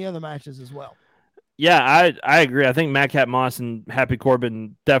weigh in on the other matches as well. Yeah, I agree. I think Madcap Moss and Happy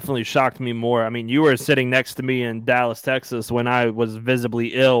Corbin definitely shocked me more. I mean, you were sitting next to me in Dallas, Texas when I was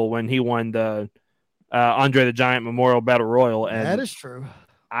visibly ill when he won the Andre the Giant Memorial Battle Royal. And that is true.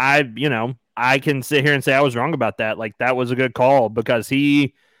 I can sit here and say I was wrong about that. Like that was a good call because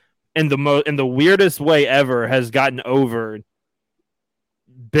he, in the weirdest way ever, has gotten over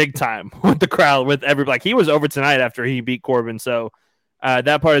big time with the crowd, with everybody. Like, he was over tonight after he beat Corbin. So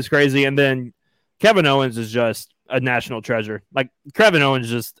that part is crazy. And then Kevin Owens is just a national treasure. Like, Kevin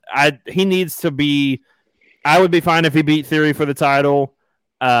Owens he needs to be. I would be fine if he beat Theory for the title.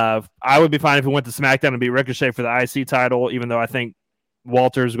 I would be fine if he went to SmackDown and beat Ricochet for the IC title, even though I think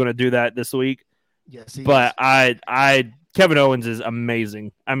Walter's going to do that this week. Yes, but Kevin Owens is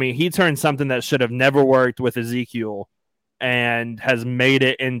amazing. I mean, he turned something that should have never worked with Ezekiel and has made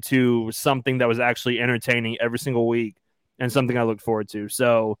it into something that was actually entertaining every single week and something I look forward to.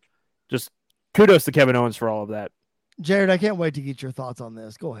 So just kudos to Kevin Owens for all of that. Jared, I can't wait to get your thoughts on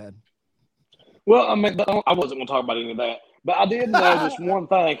this. Go ahead. Well, I mean, I wasn't going to talk about any of that, but I did notice one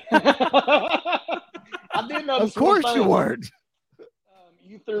thing. I did notice. Of course you weren't.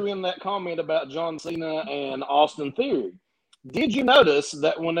 You threw in that comment about John Cena and Austin Theory. Did you notice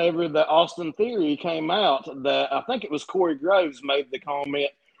that whenever the Austin Theory came out, that I think it was Corey Graves made the comment,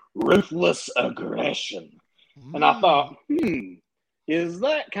 ruthless aggression. And I thought, is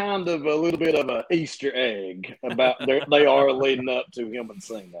that kind of a little bit of an Easter egg about they are leading up to him and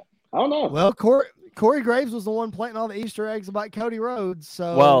Cena? I don't know. Well, Corey Graves was the one planting all the Easter eggs about Cody Rhodes,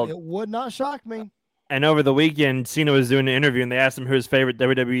 so it would not shock me. And over the weekend, Cena was doing an interview, and they asked him who his favorite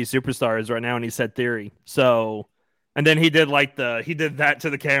WWE superstar is right now, and he said Theory. So, and then he did that to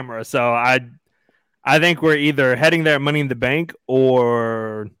the camera. So I think we're either heading there at Money in the Bank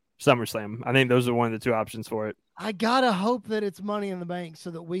or SummerSlam. I think those are one of the two options for it. I gotta hope that it's Money in the Bank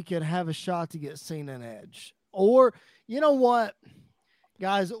so that we could have a shot to get Cena and Edge. Or, you know what?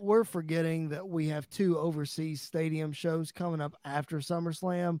 Guys, we're forgetting that we have 2 overseas stadium shows coming up after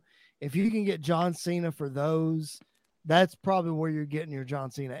SummerSlam. If you can get John Cena for those, that's probably where you're getting your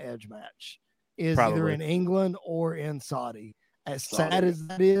John Cena Edge match, is either in England or in Saudi. As sad as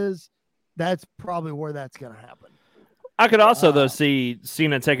that is, that's probably where that's going to happen. I could also, though, see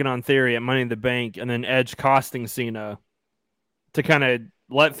Cena taking on Theory at Money in the Bank and then Edge costing Cena to kind of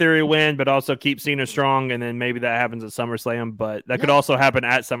let Theory win, but also keep Cena strong, and then maybe that happens at SummerSlam, but that could also happen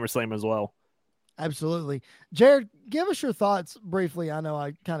at SummerSlam as well. Absolutely. Jared, give us your thoughts briefly. I know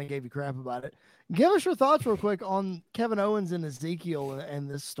I kind of gave you crap about it. Give us your thoughts real quick on Kevin Owens and Ezekiel and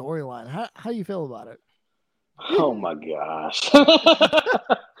this storyline. How you feel about it? Oh, my gosh.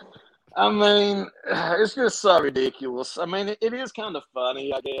 I mean, it's just so ridiculous. I mean, it is kind of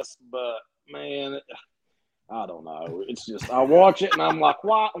funny, I guess, but, man, I don't know. It's just, I watch it and I'm like,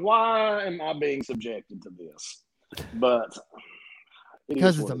 why am I being subjected to this? But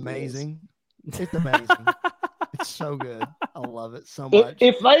because it's amazing. It's amazing. It's so good. I love it so much.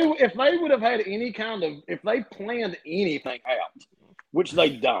 If they would have had any kind of, if they planned anything out, which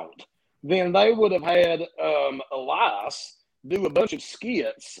they don't, then they would have had Elias do a bunch of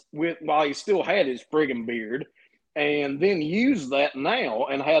skits while he still had his friggin' beard, and then use that now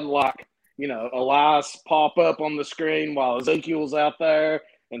and had Elias pop up on the screen while Ezekiel's out there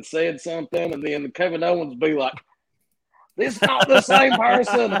and said something, and then Kevin Owens be like, "This is not the same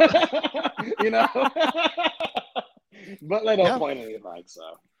person," But they don't plan anything,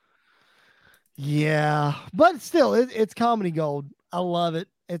 so. Yeah, but still, it's comedy gold. I love it.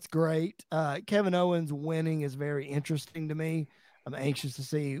 It's great. Kevin Owens winning is very interesting to me. I'm anxious to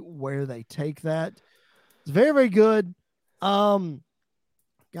see where they take that. It's very, very good.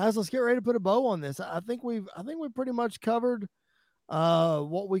 Guys, let's get ready to put a bow on this. I think we've pretty much covered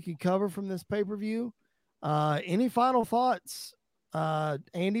what we could cover from this pay-per-view. Any final thoughts,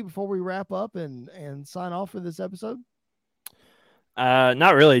 Andy, before we wrap up and sign off for this episode?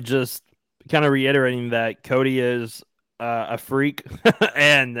 Not really. Just kind of reiterating that Cody is a freak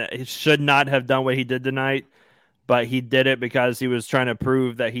and he should not have done what he did tonight, but he did it because he was trying to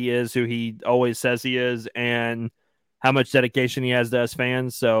prove that he is who he always says he is and how much dedication he has to us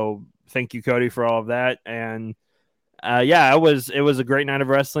fans. So thank you, Cody, for all of that. And it was a great night of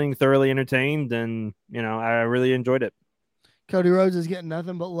wrestling, thoroughly entertained, and I really enjoyed it. Cody Rhodes is getting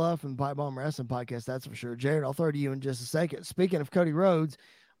nothing but love from the Pipe Bomb Wrestling Podcast, that's for sure. Jared, I'll throw to you in just a second. Speaking of Cody Rhodes,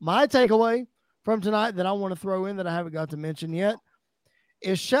 my takeaway from tonight that I want to throw in that I haven't got to mention yet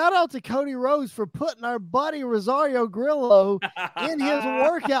is shout out to Cody Rhodes for putting our buddy Rosario Grillo in his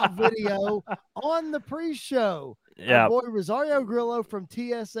workout video on the pre-show. Yeah, our boy Rosario Grillo from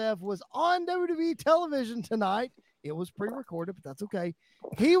TSF was on WWE television tonight. It was pre-recorded, but that's okay.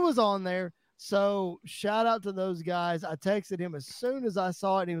 He was on there. So shout out to those guys. I texted him as soon as I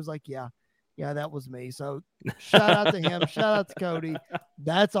saw it, and he was like, yeah, that was me. So shout out to him. Shout out to Cody.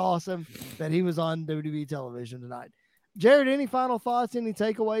 That's awesome that he was on WWE television tonight. Jared, any final thoughts, any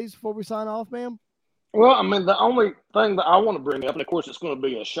takeaways before we sign off, man? Well, I mean, the only thing that I want to bring up, and of course it's going to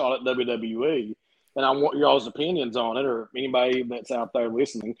be a shot at WWE, and I want y'all's opinions on it, or anybody that's out there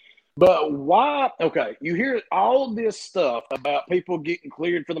listening. But why? Okay, you hear all this stuff about people getting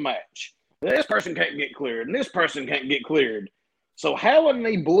cleared for the match. This person can't get cleared, and this person can't get cleared. So how in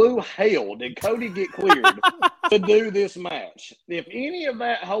the blue hell did Cody get cleared to do this match? If any of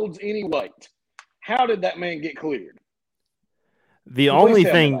that holds any weight, how did that man get cleared? The only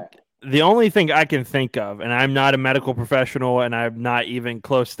thing I can think of, and I'm not a medical professional, and I'm not even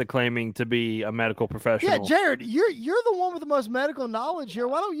close to claiming to be a medical professional. Yeah, Jared, you're the one with the most medical knowledge here.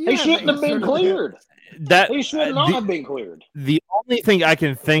 Why don't you? He shouldn't have been cleared. He should not have been cleared. The only thing I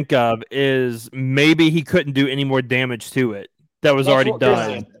can think of is maybe he couldn't do any more damage to it. That was already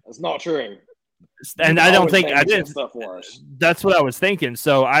done. It's not true. And I don't think I did. That's what I was thinking.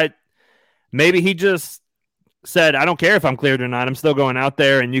 So maybe he just said, I don't care if I'm cleared or not. I'm still going out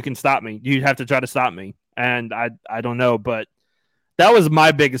there and you can stop me. You have to try to stop me. And I don't know, but that was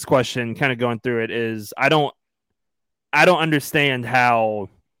my biggest question kind of going through it is I don't understand how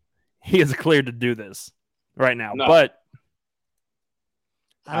he is cleared to do this right now. No. But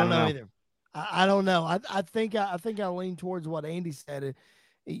I don't know either. I don't know. I think I lean towards what Andy said.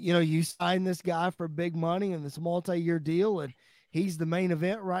 You sign this guy for big money and this multi-year deal, and he's the main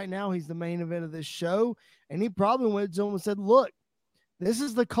event right now. He's the main event of this show. And he probably went to him and said, look, this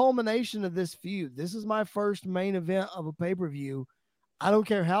is the culmination of this feud. This is my first main event of a pay-per-view. I don't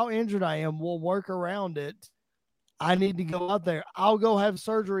care how injured I am. We'll work around it. I need to go out there. I'll go have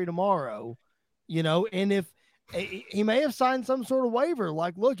surgery tomorrow, and if he may have signed some sort of waiver,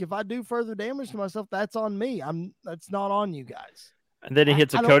 like, look, if I do further damage to myself, that's on me. That's not on you guys. And then he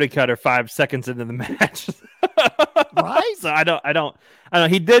hits a Cody cutter 5 seconds into the match. Right? So I don't.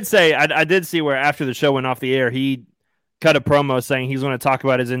 He did say, I did see where after the show went off the air, he cut a promo saying he's going to talk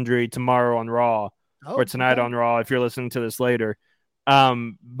about his injury tomorrow on Raw or tonight on Raw if you're listening to this later.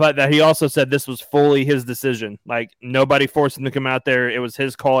 But that he also said this was fully his decision. Like, nobody forced him to come out there. It was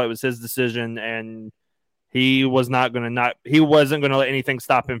his call. It was his decision. And he wasn't going to let anything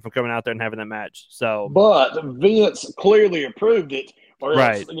stop him from coming out there and having that match. So, but Vince clearly approved it, or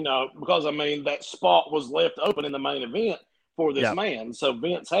else, because that spot was left open in the main event for this man. So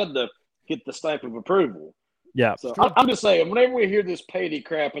Vince had to get the stamp of approval. Yeah. So I'm just saying, whenever we hear this petty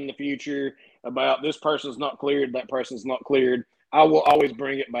crap in the future about this person's not cleared, that person's not cleared, I will always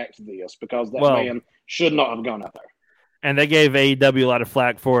bring it back to this because that man should not have gone out there. And they gave AEW a lot of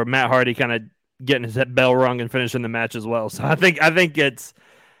flack for Matt Hardy kind of getting his bell rung and finishing the match as well. So I think it's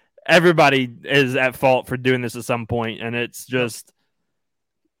everybody is at fault for doing this at some point, and it's just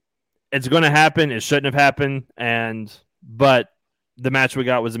it's going to happen. It shouldn't have happened, but the match we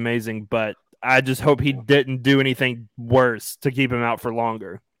got was amazing. But I just hope he didn't do anything worse to keep him out for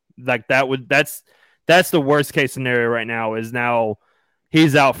longer. Like that's the worst case scenario right now. Is now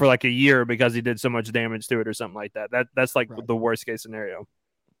he's out for like a year because he did so much damage to it or something like that. That's like the worst case scenario.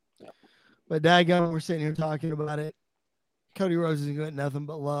 But daggone, we're sitting here talking about it. Cody Rhodes is getting nothing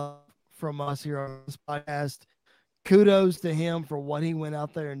but love from us here on this podcast. Kudos to him for what he went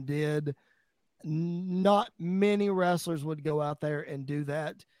out there and did. Not many wrestlers would go out there and do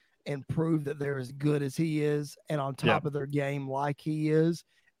that and prove that they're as good as he is and on top of their game like he is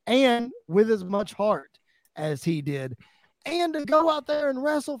and with as much heart as he did. And to go out there and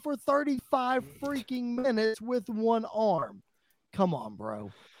wrestle for 35 freaking minutes with one arm. Come on,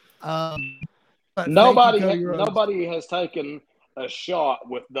 bro. Nobody has taken a shot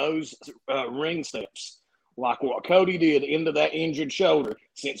with those ring steps like what Cody did into that injured shoulder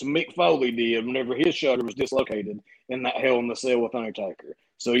since Mick Foley did whenever his shoulder was dislocated in that Hell in the Cell with Undertaker.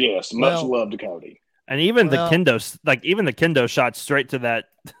 So yes, much love to Cody. And even the kendo shot straight to that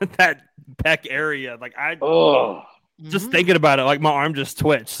pec area. Like just thinking about it, like my arm just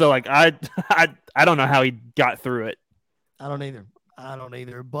twitched. So like I don't know how he got through it. I don't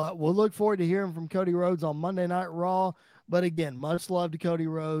either, but we'll look forward to hearing from Cody Rhodes on Monday Night Raw. But again, much love to Cody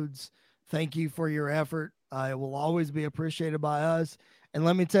Rhodes. Thank you for your effort. It will always be appreciated by us. And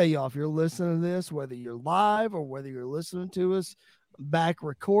let me tell you, if you're listening to this, whether you're live or whether you're listening to us back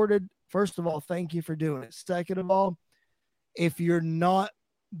recorded, first of all, thank you for doing it. Second of all, if you're not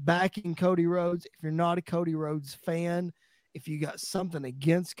backing Cody Rhodes, if you're not a Cody Rhodes fan, if you got something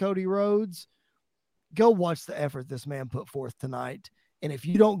against Cody Rhodes, go watch the effort this man put forth tonight. And if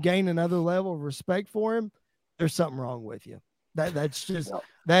you don't gain another level of respect for him, there's something wrong with you. That's just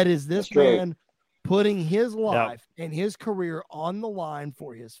that is this man putting his life and his career on the line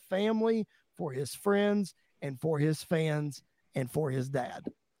for his family, for his friends, and for his fans, and for his dad.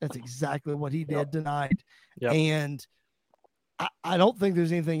 That's exactly what he did tonight. And I don't think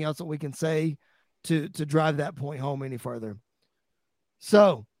there's anything else that we can say to drive that point home any further.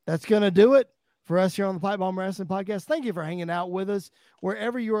 So that's going to do it. For us here on the Pipe Bomb Wrestling Podcast, thank you for hanging out with us.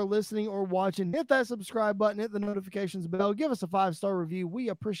 Wherever you are listening or watching, hit that subscribe button, hit the notifications bell, give us a 5-star review. We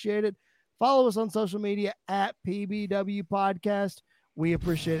appreciate it. Follow us on social media at PBW Podcast. We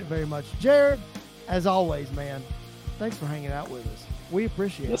appreciate it very much. Jared, as always, man, thanks for hanging out with us. We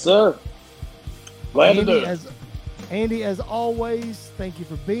appreciate it. Yes, sir. Glad to do it. Andy, as always, thank you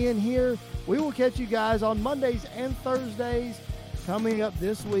for being here. We will catch you guys on Mondays and Thursdays coming up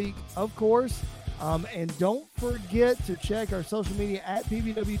this week, of course. And don't forget to check our social media at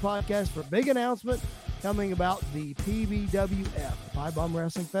PBW Podcast for a big announcement coming about the PBWF, the Pipe Bomb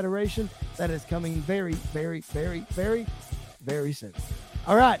Wrestling Federation. That is coming very, very, very, very, very soon.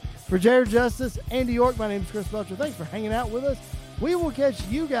 All right. For Jared Justice, Andy York, my name is Chris Belcher. Thanks for hanging out with us. We will catch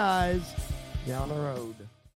you guys down the road.